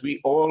thing is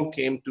we all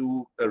came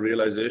to a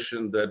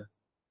realization that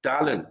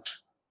talent,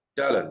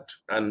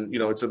 and, you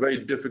know, it's a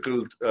very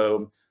difficult,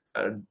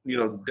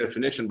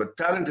 definition, but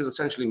talent is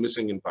essentially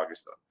missing in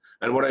Pakistan.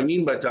 And what I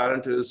mean by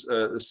talent is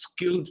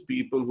skilled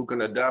people who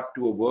can adapt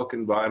to a work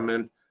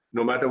environment,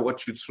 no matter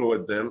what you throw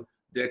at them.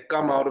 They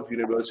come out of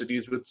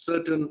universities with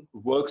certain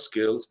work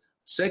skills.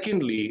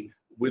 Secondly,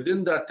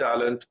 within that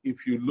talent,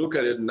 if you look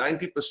at it,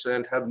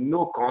 90% have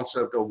no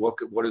concept of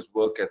what is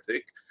work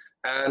ethic.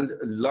 And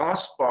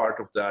last part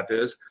of that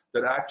is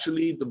that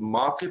actually the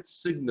market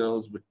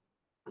signals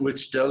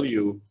which tell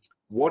you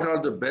what are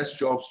the best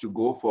jobs to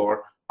go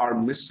for are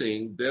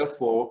missing.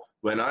 Therefore,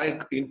 when I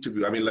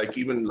interview, I mean, like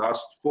even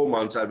last 4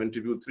 months, I've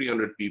interviewed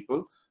 300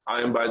 people.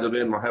 I am, by the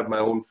way, I have my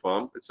own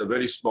firm. It's a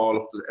very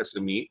small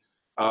SME.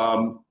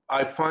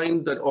 I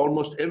find that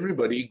almost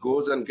everybody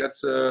goes and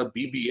gets a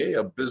BBA,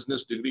 a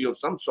business degree of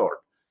some sort.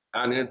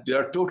 And they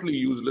are totally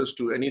useless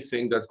to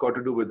anything that's got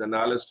to do with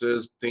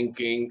analysis,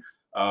 thinking,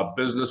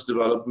 business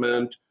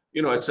development,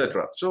 you know,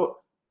 etc. So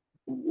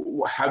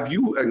have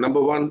you,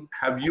 number one,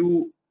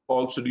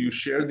 do you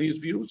share these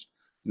views?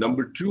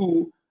 Number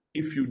two,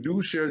 if you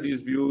do share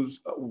these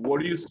views,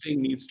 what do you think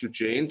needs to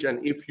change?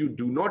 And if you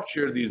do not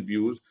share these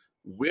views,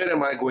 where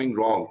am I going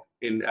wrong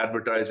in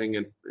advertising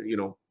and, you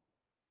know?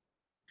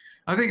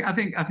 I think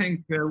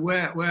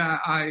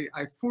where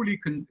I fully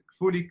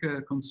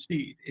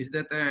concede is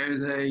that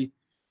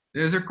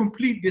there's a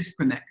complete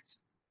disconnect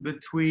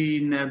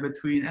between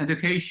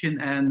education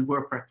and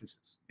work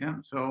practices. Yeah.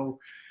 So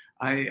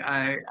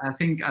I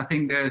think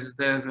there's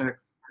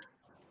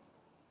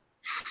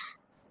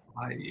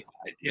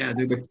Yeah,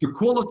 the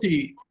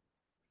quality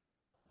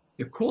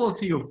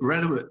of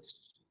graduates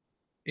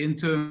in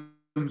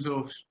terms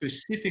of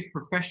specific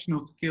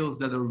professional skills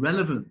that are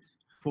relevant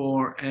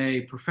for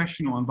a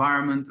professional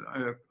environment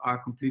are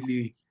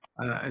completely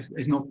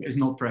is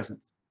not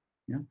present.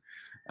 Yeah.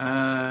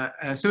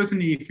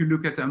 Certainly, if you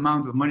look at the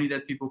amount of money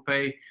that people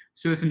pay,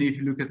 certainly if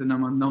you look at the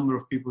number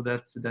of people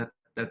that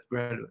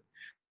graduate,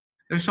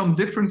 there's some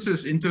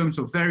differences in terms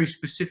of very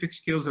specific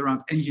skills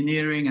around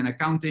engineering and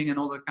accounting and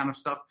all that kind of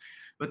stuff,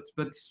 but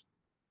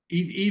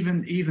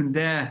even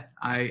there,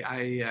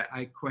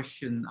 I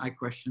question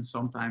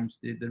sometimes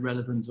the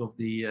relevance of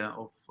the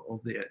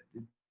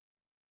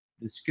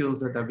skills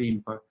that are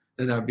being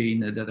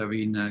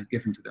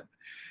given to them.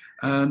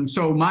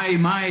 So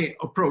my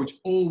approach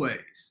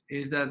always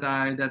is that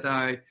I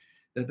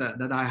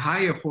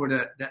hire for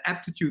the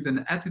aptitude and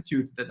the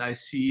attitude that I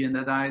see, and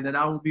that I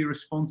will be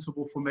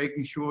responsible for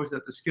making sure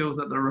that the skills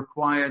that are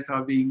required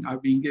are being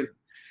given.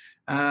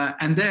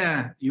 And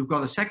there you've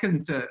got a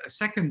second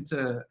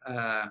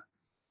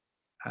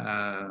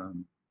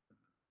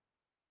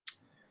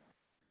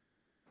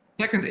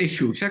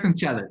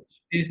challenge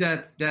is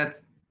that the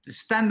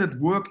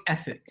standard work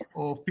ethic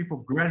of people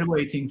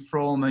graduating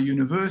from a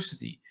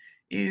university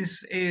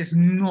is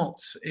not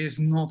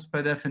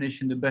by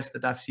definition the best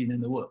that I've seen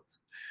in the world.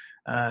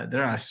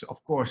 There are,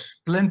 of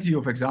course, plenty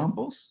of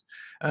examples,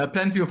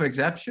 plenty of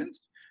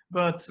exceptions,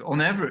 but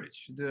on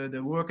average,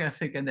 the work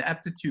ethic and the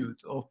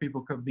aptitude of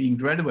people being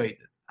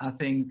graduated, I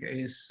think,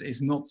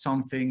 is not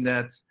something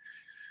that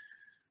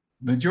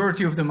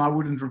majority of them I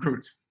wouldn't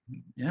recruit.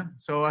 Yeah,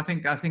 so I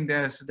think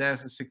there's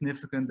a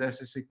significant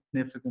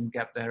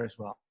gap there as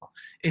well.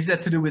 Is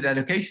that to do with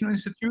educational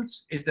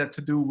institutes? Is that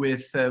to do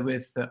with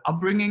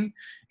upbringing?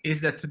 Is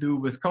that to do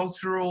with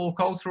cultural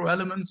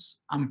elements?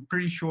 I'm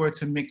pretty sure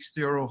it's a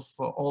mixture of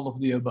all of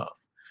the above.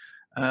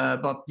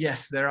 But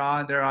yes, there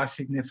are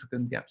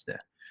significant gaps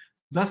there.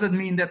 Does that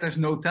mean that there's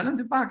no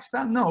talent in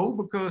Pakistan? No,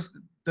 because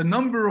the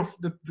number of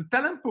the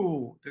talent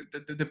pool,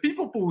 the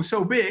people pool is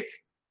so big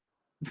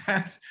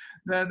that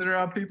there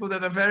are people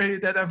that are very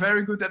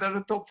good, that are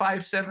the top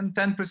 5, 7,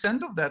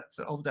 10%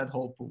 of that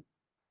whole pool.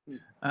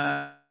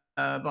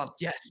 But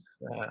yes,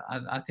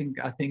 I think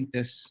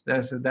there's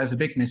a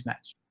big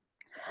mismatch.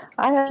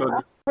 I have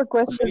a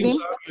question. You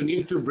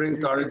need to bring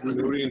Tariq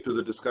Banouri into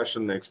the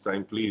discussion next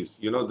time, please.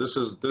 You know, this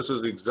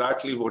is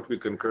exactly what we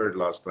concurred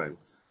last time.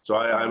 So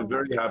I'm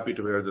very happy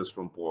to hear this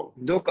from Paul.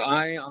 Look,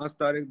 I ask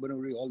Tariq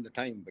Banouri all the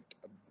time, but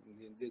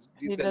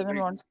he doesn't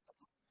want.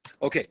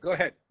 Okay, go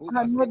ahead.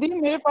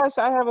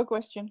 I have a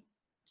question.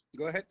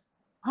 Go ahead.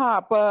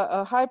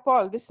 Hi,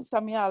 Paul. This is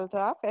Samia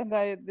Altaf, and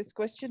this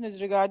question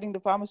is regarding the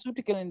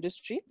pharmaceutical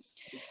industry.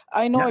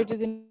 I know it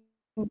is in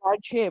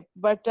bad shape,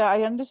 but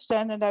I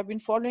understand, and I've been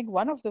following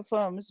one of the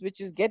firms,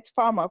 which is Getz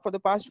Pharma, for the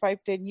past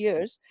 5-10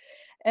 years,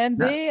 and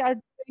they are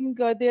doing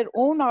their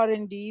own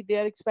R&D. They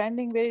are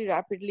expanding very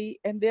rapidly,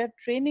 and they are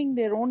training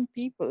their own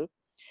people.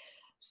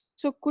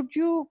 So could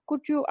you?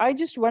 I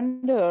just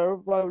wonder,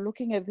 while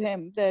looking at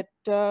them, that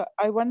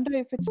I wonder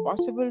if it's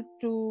possible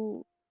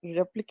to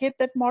replicate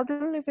that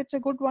model, if it's a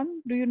good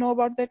one. Do you know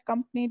about that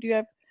company? Do you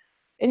have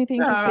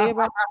anything to say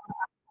about it?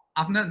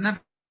 I've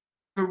never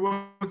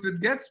worked with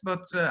Getz,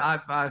 but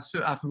I've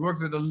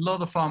worked with a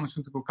lot of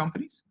pharmaceutical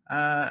companies,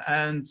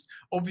 and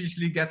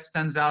obviously Getz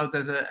stands out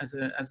as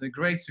a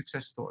great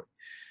success story.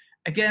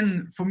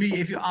 Again, for me,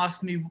 if you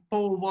ask me,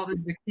 Paul, what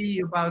is the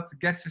key about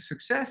Getz's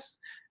success?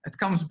 It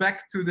comes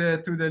back to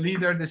the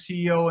leader, the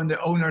CEO, and the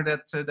owner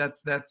that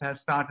has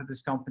started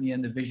this company,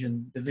 and the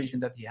vision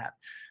that he had.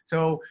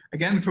 So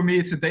again, for me,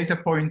 it's a data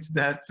point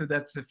that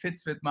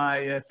fits with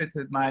my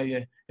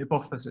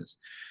hypothesis.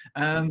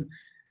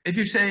 If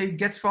you say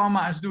Getz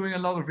Pharma is doing a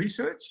lot of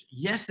research,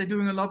 yes, they're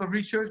doing a lot of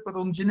research, but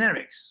on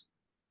generics.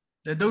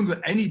 They don't do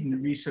any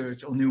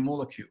research on new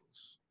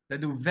molecules. They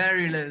do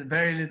very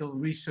little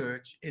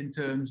research in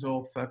terms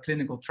of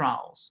clinical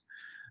trials.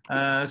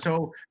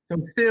 So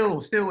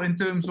still in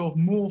terms of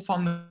more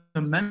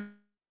fundamental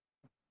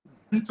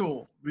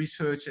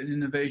research and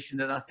innovation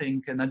that I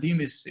think Nadim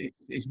is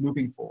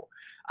looking for,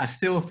 I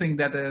still think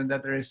that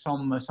there is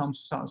some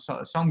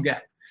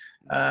gap.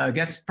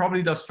 Getz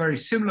probably does very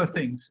similar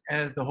things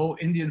as the whole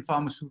Indian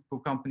pharmaceutical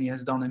company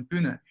has done in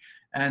Pune,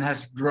 and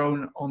has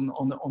grown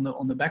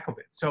on the back of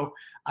it. So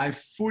I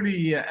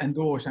fully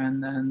endorse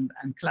and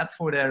clap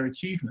for their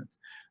achievement.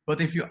 But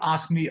if you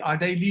ask me, are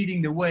they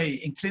leading the way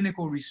in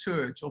clinical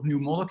research of new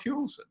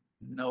molecules?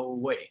 No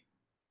way.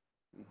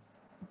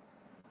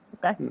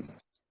 Okay,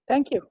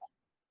 thank you.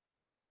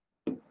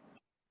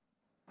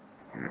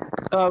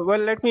 Well,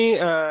 let me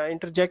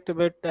interject a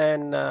bit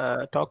and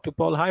talk to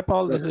Paul. Hi,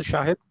 Paul. This is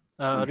Shahid,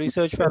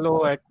 research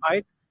fellow at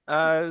PIDE.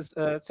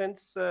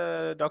 Since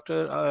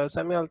Dr.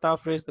 Samia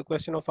Altaf raised the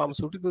question of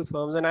pharmaceutical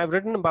firms, and I've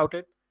written about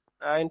it.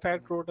 In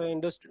fact, wrote an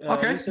industry.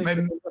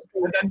 Maybe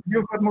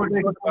you've got more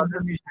data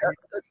than me.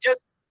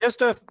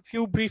 Just a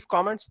few brief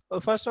comments.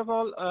 First of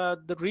all,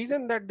 the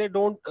reason that they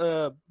don't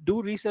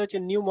do research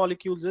in new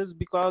molecules is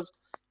because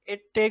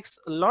it takes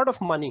a lot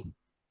of money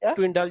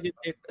to indulge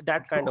in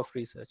that kind of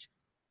research.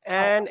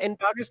 And in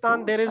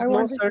Pakistan, there is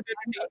no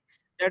certainty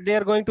that they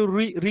are going to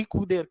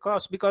recoup their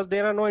costs because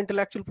there are no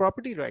intellectual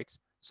property rights.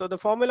 So the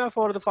formula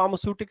for the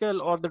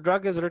pharmaceutical or the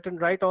drug is written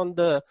right on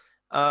the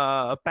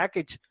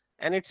package,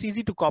 and it's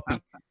easy to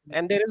copy.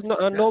 And there is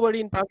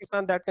nobody in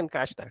Pakistan that can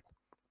catch that.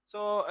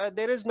 So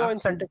there is no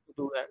incentive to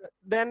do that.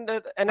 Then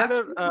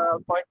another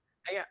point.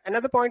 Yeah,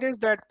 another point is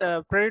that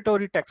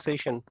predatory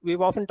taxation.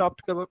 We've often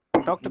talked about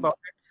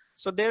it.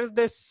 So there's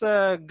this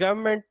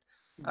government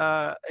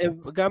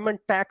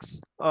tax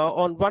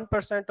on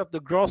 1% of the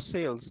gross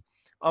sales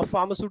of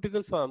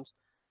pharmaceutical firms.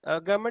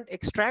 Government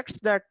extracts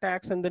that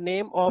tax in the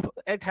name of,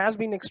 it has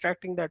been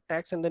extracting that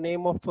tax in the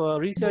name of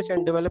research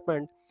and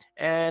development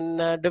and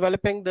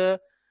developing the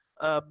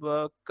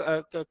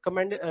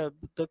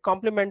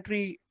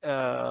complementary,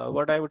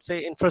 what I would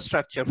say,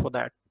 infrastructure for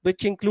that,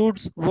 which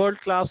includes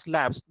world-class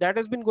labs. That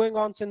has been going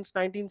on since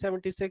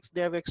 1976.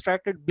 They have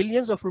extracted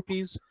billions of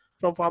rupees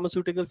from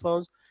pharmaceutical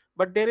firms,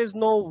 but there is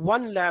no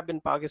one lab in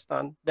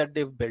Pakistan that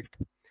they've built.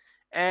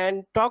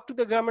 And talk to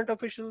the government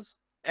officials,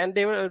 and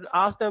they will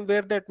ask them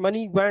where that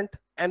money went,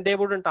 and they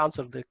wouldn't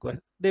answer the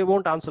question. They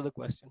won't answer the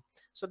question.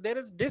 So there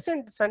is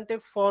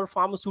disincentive for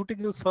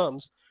pharmaceutical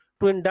firms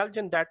to indulge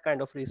in that kind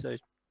of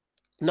research.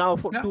 Now,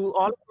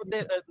 now,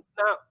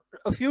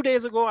 a few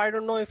days ago, I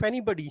don't know if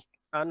anybody,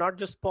 not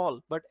just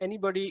Paul, but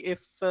anybody,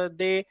 if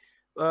there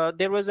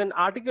was an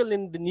article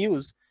in the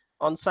news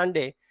on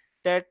Sunday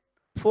that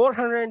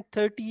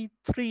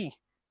 433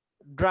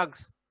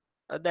 drugs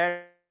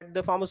that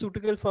the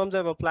pharmaceutical firms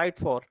have applied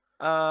for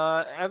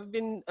have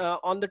been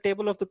on the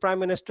table of the Prime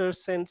Minister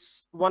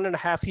since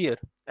 1.5 years.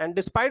 And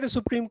despite a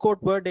Supreme Court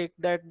verdict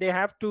that they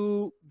have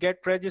to get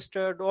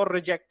registered or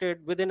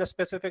rejected within a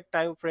specific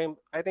time frame,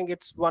 I think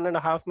it's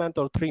 1.5 months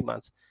or 3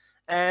 months.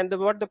 And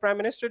what the Prime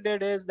Minister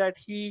did is that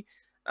he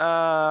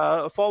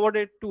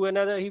forwarded to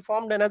another, he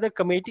formed another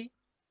committee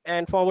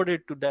and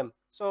forwarded to them.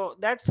 So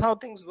that's how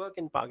things work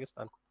in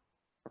Pakistan.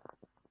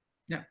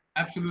 Yeah,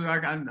 absolutely.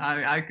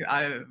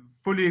 I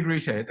fully agree,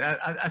 Shahid.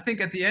 I think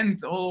at the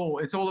end,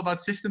 it's all about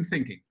system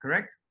thinking,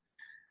 correct?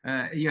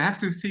 You have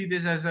to see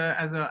this as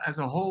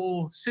a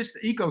whole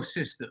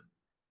ecosystem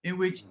in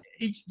which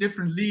each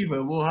different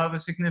lever will have a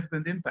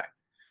significant impact.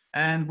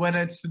 And whether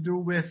it's to do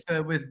with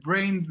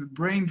brain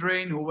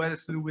drain, or whether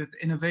it's to do with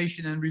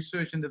innovation and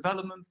research and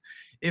development,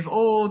 if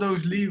all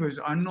those levers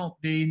are not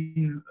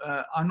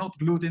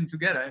glued in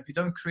together, if you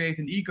don't create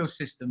an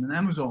ecosystem, an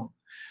Amazon,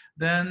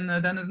 then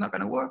it's not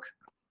going to work.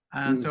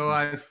 And so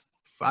I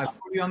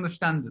fully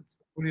understand it.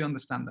 Fully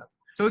understand that.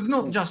 So it's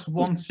not just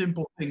one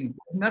simple thing.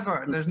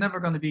 There's never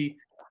going to be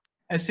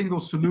a single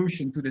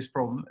solution to this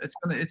problem. It's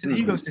an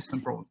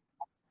ecosystem problem.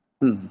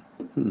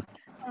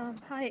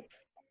 Hi.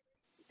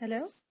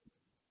 Hello.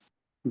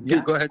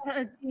 Yeah, go ahead.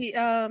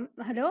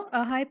 Hello.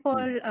 Hi,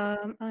 Paul.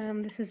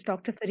 This is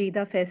Dr.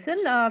 Farida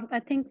Faisal. I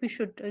think we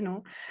should,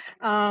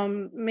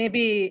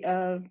 maybe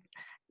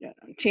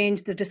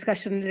change the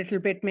discussion a little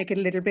bit, make it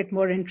a little bit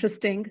more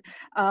interesting,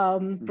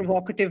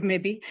 provocative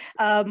maybe.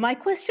 My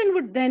question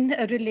would then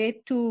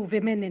relate to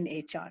women in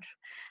HR.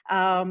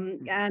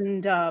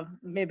 And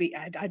maybe,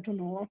 I don't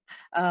know,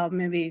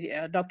 maybe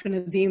Dr.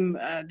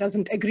 Nadeem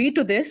doesn't agree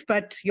to this,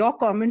 but your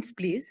comments,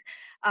 please.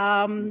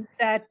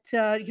 That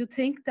you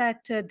think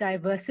that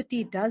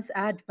diversity does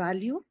add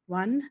value,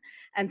 one,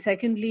 and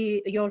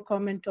secondly, your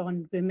comment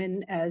on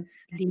women as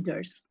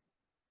leaders.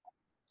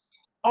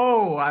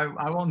 Oh,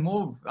 I want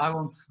more. I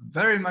want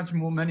very much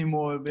more, many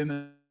more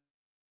women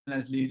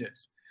as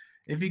leaders.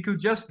 If we could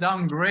just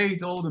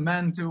downgrade all the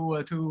men to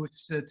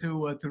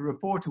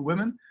report to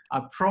women,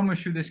 I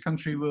promise you this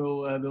country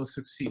will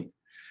succeed.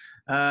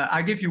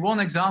 I give you one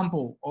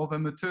example of a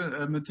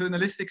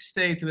maternalistic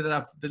state that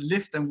I've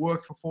lived and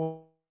worked for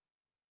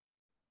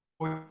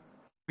 4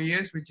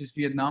 years, which is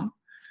Vietnam.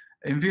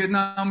 In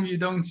Vietnam, you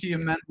don't see a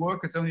man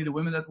work; it's only the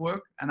women that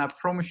work. And I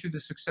promise you, the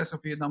success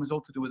of Vietnam is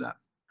all to do with that.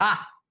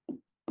 Ah.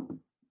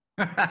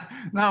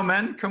 Now,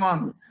 men, come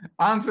on,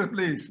 answer,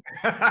 please.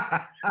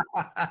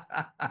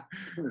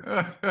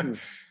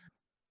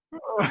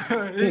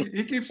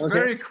 he keeps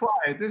very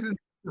quiet, isn't he?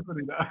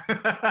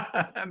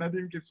 And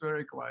Nadeem keeps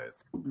very quiet.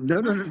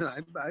 No.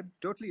 I'm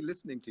totally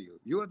listening to you.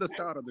 You are the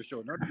star of the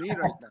show, not me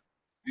right now.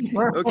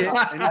 Okay,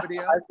 anybody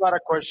else? I've got a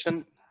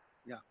question.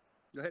 Yeah,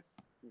 go ahead.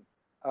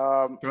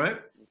 Go ahead.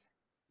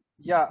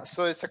 Yeah,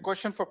 so it's a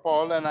question for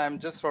Paul, and I'm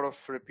just sort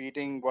of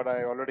repeating what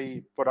I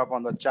already put up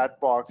on the chat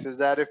box, is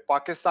that if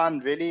Pakistan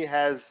really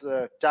has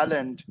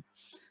talent,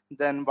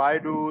 then why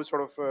do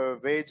sort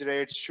of wage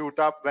rates shoot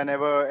up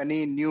whenever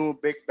any new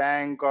big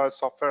bank or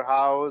software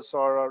house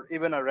or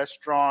even a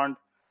restaurant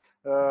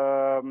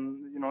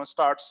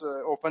starts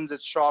opens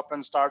its shop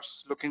and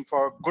starts looking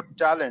for good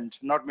talent,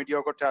 not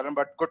mediocre talent,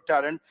 but good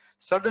talent?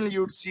 Suddenly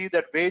you'd see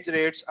that wage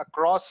rates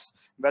across,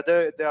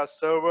 whether they are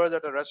servers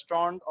at a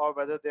restaurant or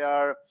whether they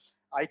are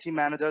IT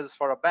managers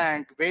for a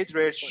bank, wage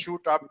rates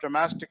shoot up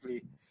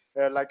dramatically,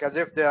 like as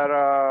if they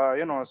are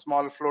a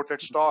small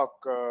floated stock.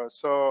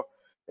 So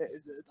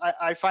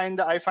I find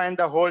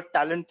the whole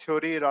talent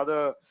theory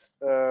rather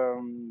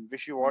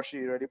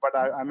wishy-washy, really. But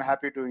I'm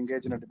happy to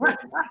engage in a debate.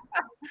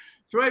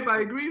 Right,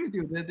 I agree with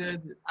you. But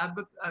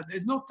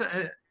it's not.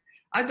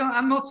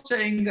 I'm not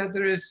saying that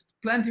there is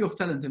plenty of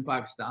talent in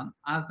Pakistan.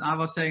 I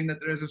was saying that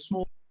there is a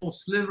small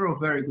sliver of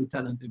very good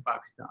talent in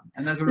Pakistan,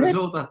 and as a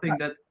result, I think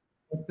that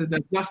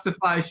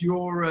justifies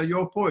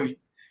your point.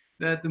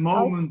 That the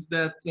moment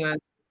that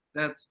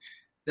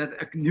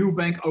a new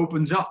bank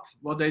opens up,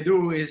 what they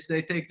do is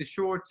they take the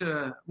short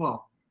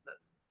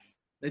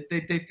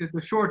they take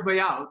the short way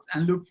out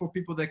and look for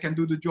people that can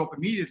do the job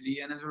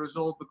immediately, and as a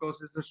result,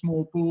 because it's a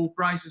small pool,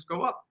 prices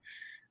go up.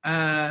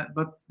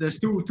 But there's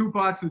two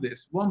parts to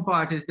this. One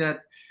part is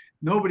that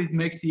nobody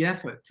makes the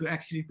effort to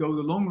actually go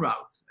the long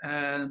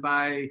route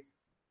by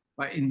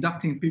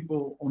inducting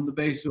people on the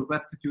basis of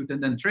aptitude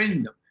and then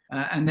training them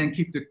and then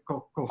keep the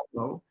cost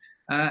low.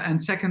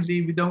 And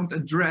secondly, we don't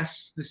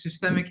address the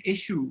systemic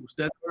issues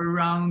that are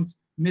around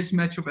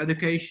mismatch of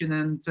education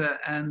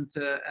and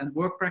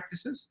work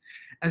practices,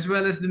 as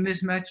well as the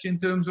mismatch in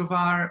terms of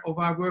our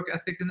work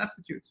ethic and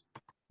aptitudes.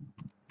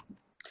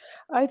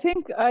 I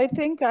think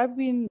I've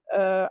been.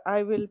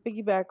 I will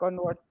piggyback on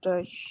what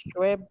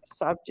Shoaib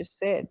Saab just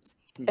said,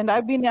 and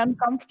I've been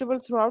uncomfortable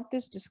throughout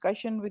this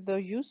discussion with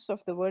the use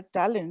of the word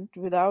talent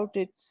without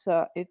its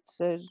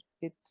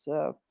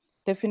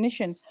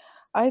definition.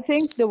 I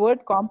think the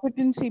word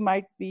competency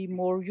might be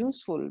more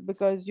useful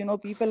because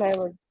people have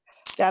a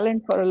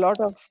talent for a lot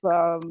of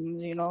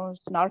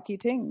snarky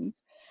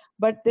things,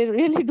 but they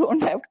really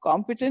don't have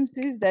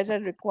competencies that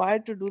are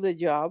required to do the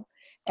job.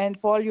 And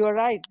Paul, you're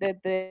right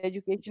that the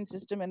education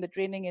system and the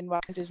training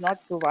environment is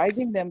not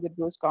providing them with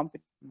those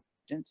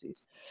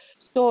competencies.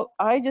 So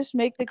I just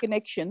make the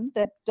connection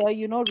that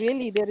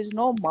really there is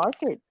no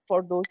market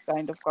for those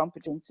kind of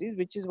competencies,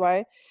 which is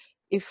why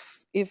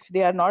if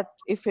they are not,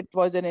 if it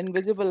was an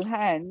invisible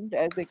hand,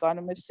 as the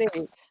economists say,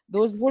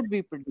 those would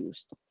be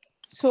produced.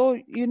 So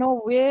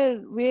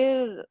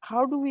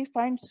how do we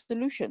find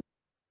solutions?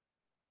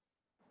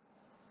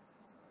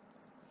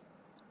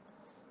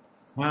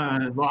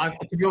 Well,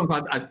 to be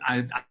honest,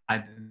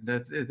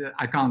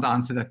 I can't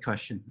answer that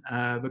question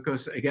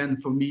because again,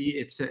 for me,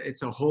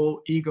 it's a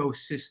whole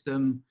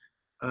ecosystem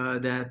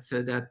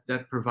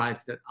that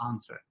provides that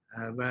answer.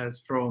 Whereas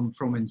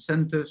from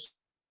incentives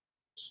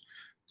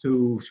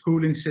to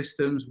schooling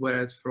systems,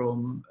 whereas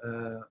from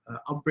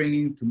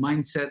upbringing to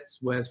mindsets,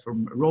 whereas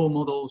from role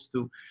models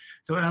to,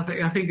 so I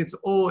think it's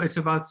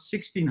about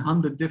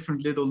 1,600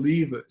 different little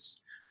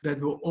levers that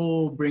will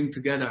all bring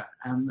together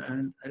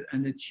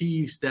and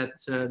achieves that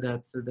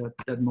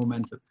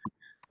momentum.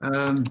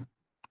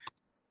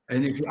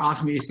 And if you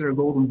ask me, is there a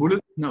golden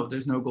bullet? No,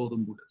 there's no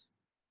golden bullet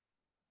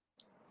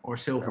or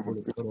silver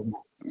bullet.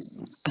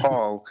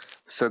 Paul,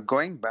 so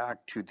going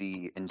back to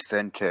the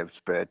incentives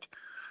bit,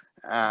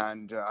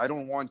 and I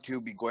don't want to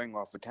be going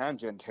off a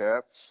tangent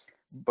here,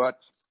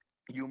 but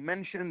you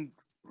mentioned,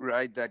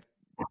 right, that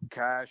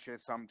cash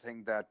is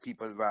something that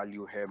people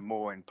value here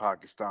more in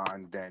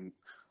Pakistan than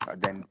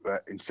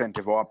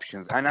incentive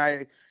options, and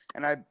I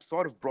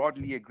sort of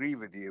broadly agree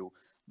with you.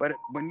 But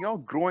when you're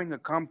growing a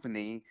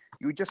company,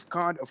 you just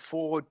can't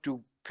afford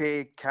to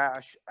pay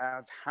cash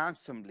as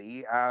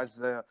handsomely as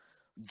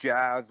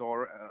Jazz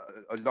or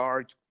a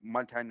large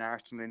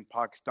multinational in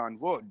Pakistan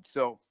would.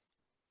 So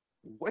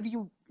what do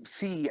you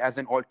see as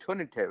an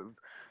alternative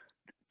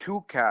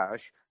to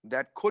cash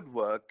that could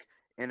work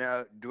in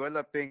a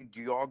developing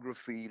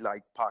geography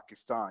like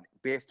Pakistan,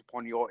 based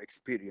upon your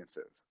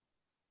experiences?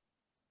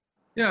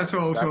 Yeah,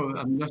 so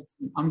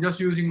I'm just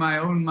using my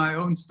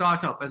own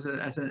startup as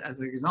an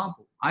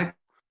example. I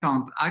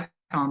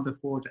can't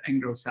afford to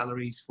engross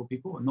salaries for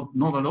people,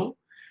 not at all.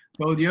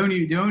 So the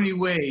only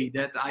way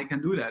that I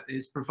can do that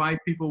is provide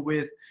people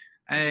with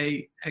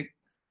a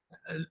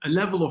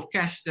level of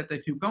cash that they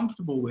feel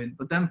comfortable with,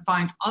 but then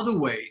find other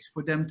ways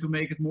for them to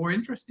make it more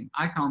interesting.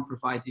 I can't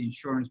provide the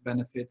insurance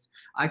benefits.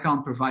 I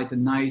can't provide the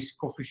nice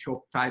coffee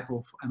shop type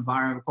of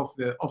environment,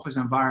 office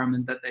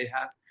environment that they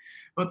have.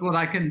 But what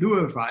I can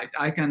do,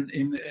 I can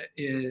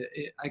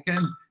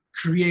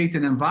create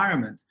an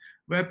environment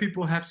where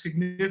people have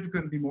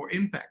significantly more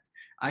impact.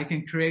 I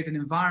can create an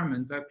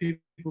environment where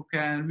people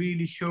can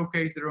really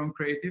showcase their own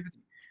creativity.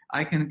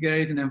 I can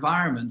create an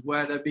environment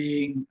where they're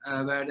being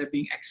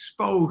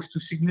exposed to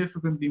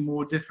significantly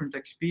more different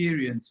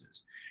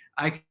experiences.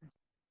 I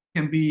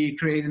can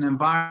create an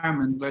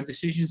environment where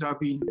decisions are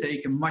being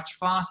taken much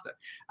faster.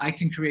 I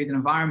can create an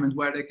environment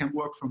where they can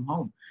work from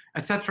home,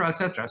 etc.,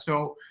 etc.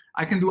 So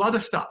I can do other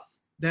stuff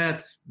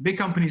that big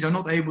companies are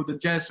not able, the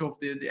Jazz of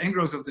the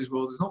Engros of this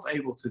world is not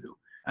able to do.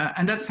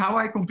 And that's how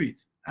I compete.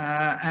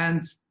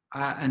 And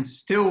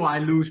still I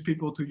lose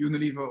people to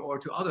Unilever or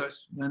to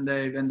others when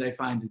they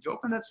find a job,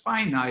 and that's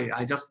fine.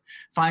 I just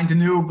find a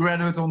new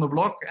graduate on the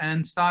block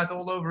and start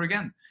all over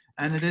again.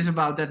 And it is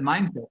about that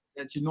mindset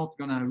that you're not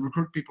going to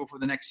recruit people for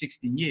the next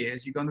 16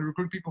 years. You're going to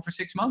recruit people for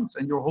 6 months,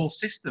 and your whole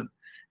system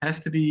has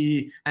to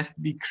be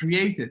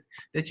created.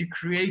 That you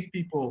create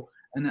people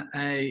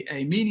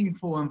a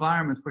meaningful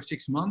environment for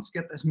 6 months,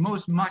 get as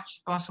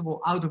much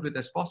possible out of it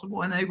as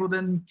possible, and able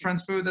then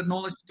transfer that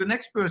knowledge to the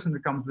next person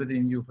that comes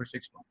within you for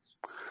 6 months.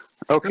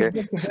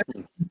 Okay.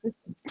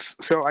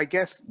 So I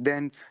guess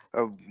then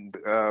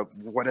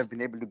what I've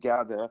been able to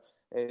gather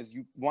is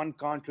one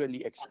can't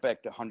really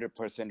expect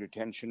 100%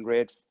 retention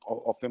rate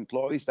of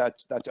employees.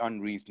 That's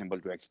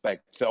unreasonable to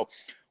expect. So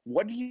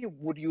what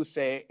would you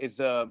say is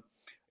a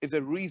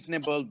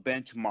reasonable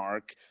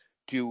benchmark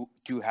to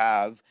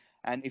have?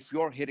 And if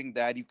you're hitting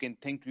that, you can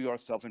think to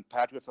yourself and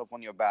pat yourself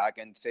on your back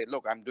and say,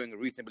 look, I'm doing a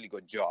reasonably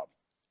good job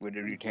with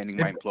retaining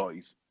my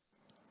employees.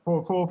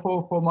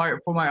 For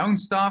my own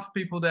staff,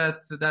 people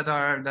that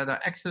are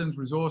excellent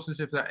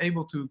resources, if they're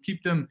able to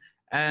keep them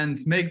and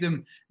make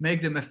them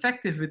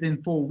effective within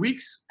 4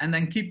 weeks, and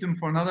then keep them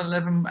for another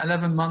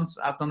 11 months,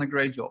 I've done a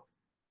great job.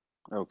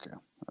 Okay,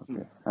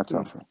 that's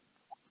awesome.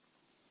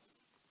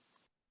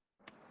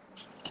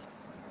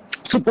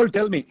 So Paul,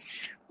 tell me,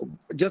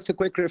 just a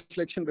quick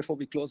reflection before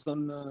we close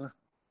on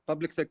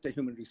public sector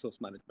human resource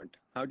management.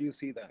 How do you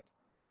see that?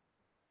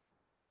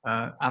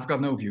 I've got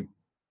no view.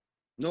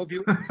 No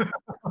view?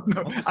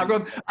 No,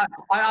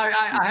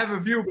 I have a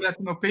view, but that's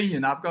an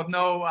opinion. I've got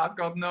no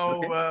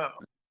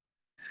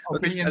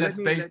opinion that's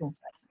based on.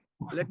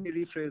 Let me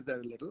rephrase that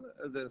a little.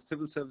 The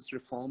civil service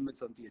reform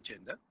is on the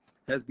agenda,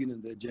 has been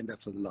on the agenda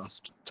for the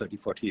last 30,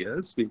 40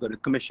 years. We've got a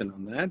commission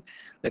on that.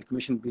 That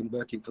commission has been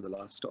working for the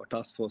last, or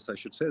task force, I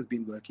should say, has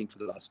been working for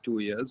the last 2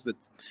 years with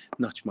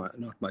not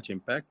much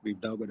impact.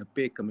 We've now got a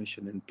pay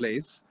commission in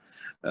place.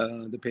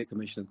 The pay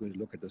commission is going to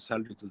look at the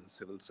salaries of the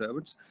civil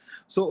servants.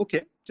 So,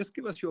 okay, just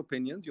give us your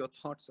opinions, your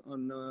thoughts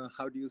on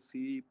how do you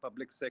see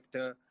public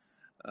sector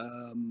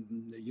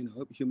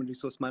human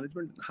resource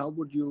management. How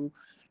would you,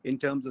 in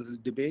terms of this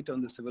debate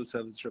on the civil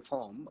service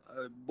reform,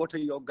 what are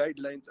your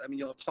guidelines? I mean,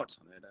 your thoughts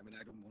on it. I mean,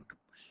 I don't want to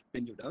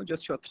pin you down,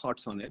 just your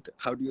thoughts on it.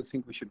 How do you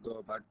think we should go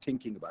about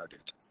thinking about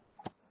it?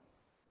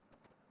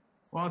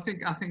 Well, I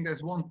think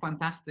there's one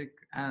fantastic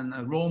and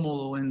a role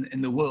model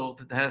in the world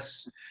that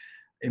has,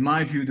 in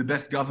my view, the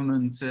best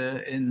government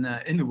in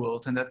the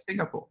world, and that's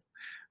Singapore.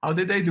 How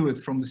did they do it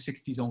from the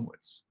 60s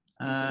onwards?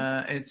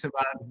 It's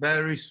about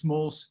very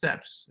small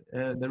steps,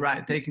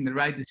 taking the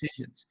right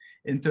decisions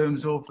in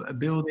terms of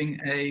building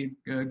a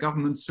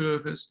government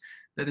service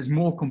that is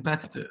more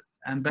competitive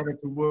and better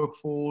to work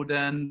for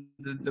than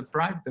the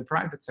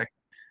private sector.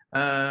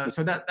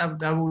 So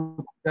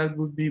that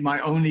would be my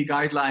only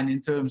guideline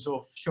in terms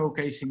of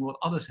showcasing what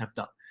others have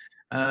done.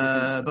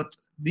 But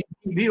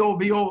we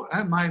all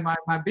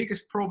my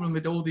biggest problem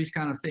with all these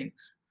kind of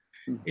things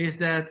is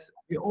that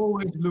we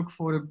always look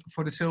for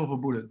the silver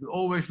bullet. We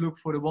always look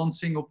for the one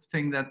single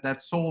thing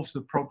that solves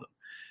the problem.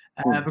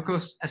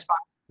 Because as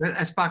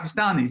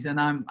Pakistanis, and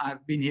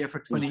I've been here for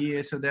 20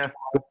 years, so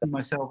therefore I see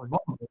myself as one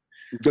of them.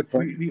 Good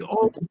point. We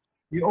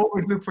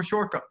always look for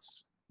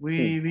shortcuts.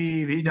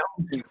 We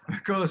don't,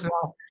 because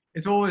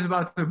it's always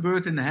about the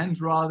bird in the hand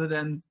rather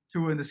than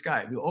two in the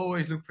sky. We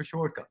always look for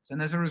shortcuts,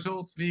 and as a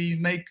result, we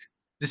make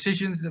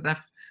decisions that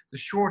have the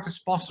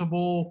shortest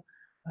possible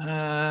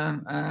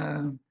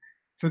time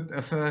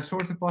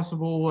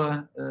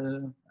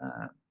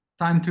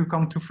to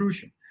come to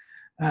fruition,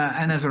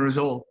 and as a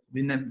result,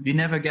 we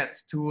never get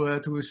to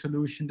a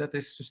solution that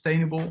is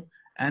sustainable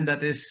and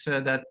that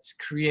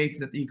creates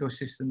that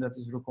ecosystem that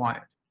is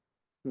required.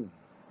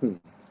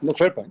 No,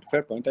 fair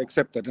point. I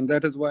accept that, and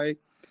that is why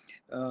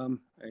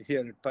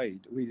here at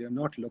PIDE, we are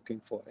not looking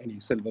for any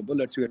silver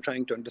bullets. We are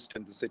trying to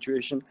understand the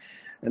situation,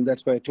 and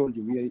that's why I told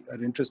you we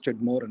are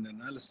interested more in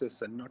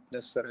analysis and not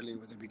necessarily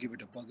whether we give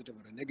it a positive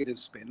or a negative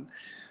spin.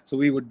 So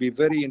we would be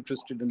very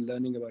interested in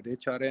learning about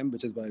HRM,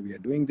 which is why we are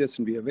doing this,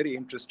 and we are very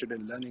interested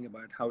in learning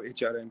about how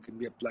HRM can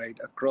be applied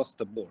across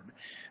the board,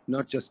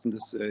 not just in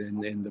this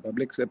in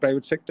the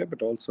private sector,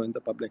 but also in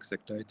the public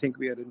sector. I think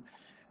we are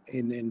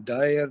in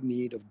dire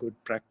need of good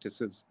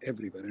practices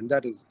everywhere, and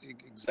that is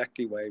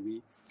exactly why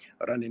we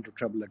run into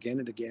trouble again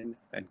and again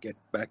and get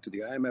back to the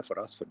IMF or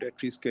ask for debt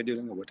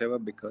rescheduling or whatever,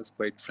 because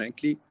quite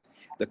frankly,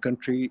 the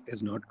country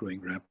is not growing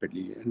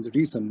rapidly. And the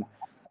reason,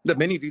 there are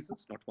many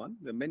reasons, not one,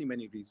 there are many,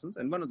 many reasons.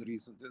 And one of the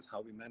reasons is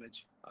how we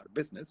manage our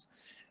business.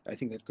 I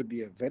think that could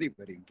be a very,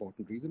 very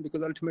important reason,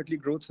 because ultimately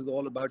growth is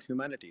all about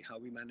humanity, how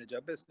we manage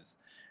our business.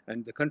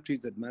 And the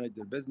countries that manage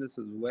their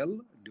businesses well,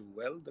 do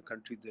well. The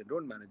countries that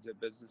don't manage their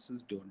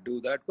businesses don't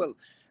do that well.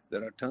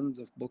 There are tons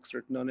of books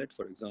written on it.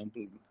 For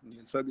example,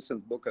 Neil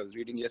Ferguson's book I was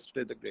reading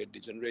yesterday, The Great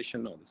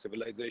Degeneration or the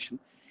Civilization,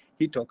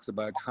 he talks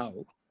about how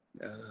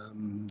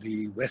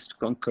the West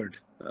conquered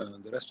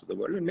the rest of the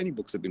world, and many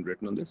books have been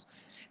written on this,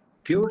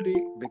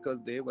 purely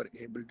because they were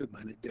able to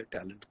manage their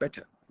talent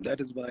better.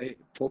 That is why,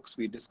 folks,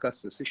 we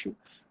discuss this issue.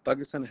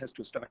 Pakistan has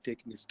to start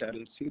taking its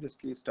talent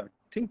seriously, start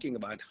thinking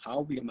about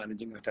how we are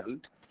managing our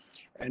talent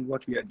and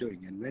what we are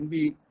doing. And when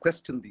we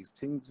question these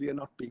things, we are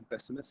not being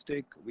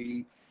pessimistic.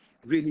 We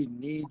really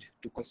need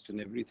to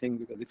question everything,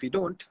 because if we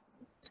don't,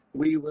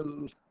 we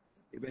will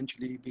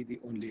eventually be the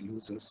only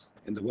losers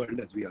in the world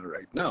as we are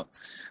right now.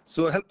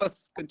 So help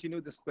us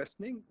continue this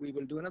questioning. We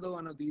will do another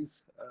one of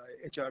these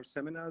HR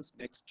seminars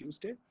next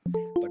Tuesday.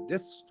 But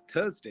this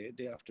Thursday,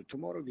 day after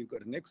tomorrow, we've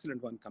got an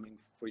excellent one coming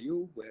for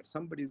you where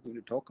somebody is going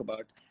to talk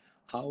about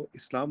how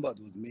Islamabad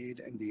was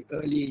made and the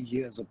early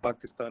years of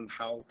Pakistan,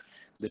 how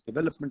the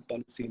development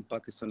policy in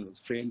Pakistan was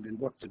framed and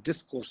what the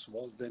discourse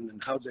was then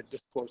and how that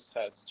discourse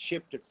has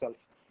shaped itself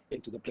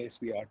into the place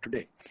we are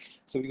today.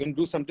 So we're going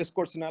to do some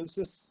discourse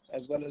analysis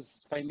as well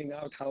as finding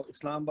out how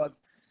Islamabad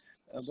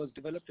was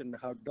developed and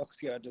how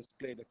Doxiad has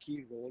played a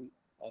key role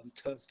on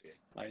Thursday.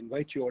 I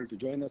invite you all to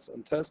join us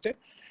on Thursday.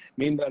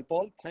 Meanwhile,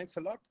 Paul, thanks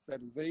a lot.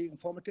 That was very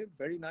informative,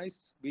 very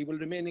nice. We will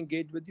remain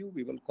engaged with you.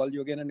 We will call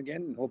you again and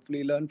again and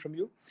hopefully learn from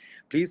you.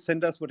 Please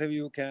send us whatever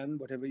you can,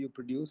 whatever you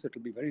produce. It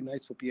will be very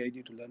nice for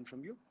PID to learn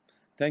from you.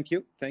 Thank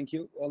you. Thank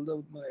you,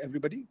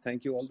 everybody.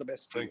 Thank you. All the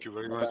best. Thank you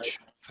very Bye-bye. much.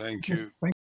 Thank you.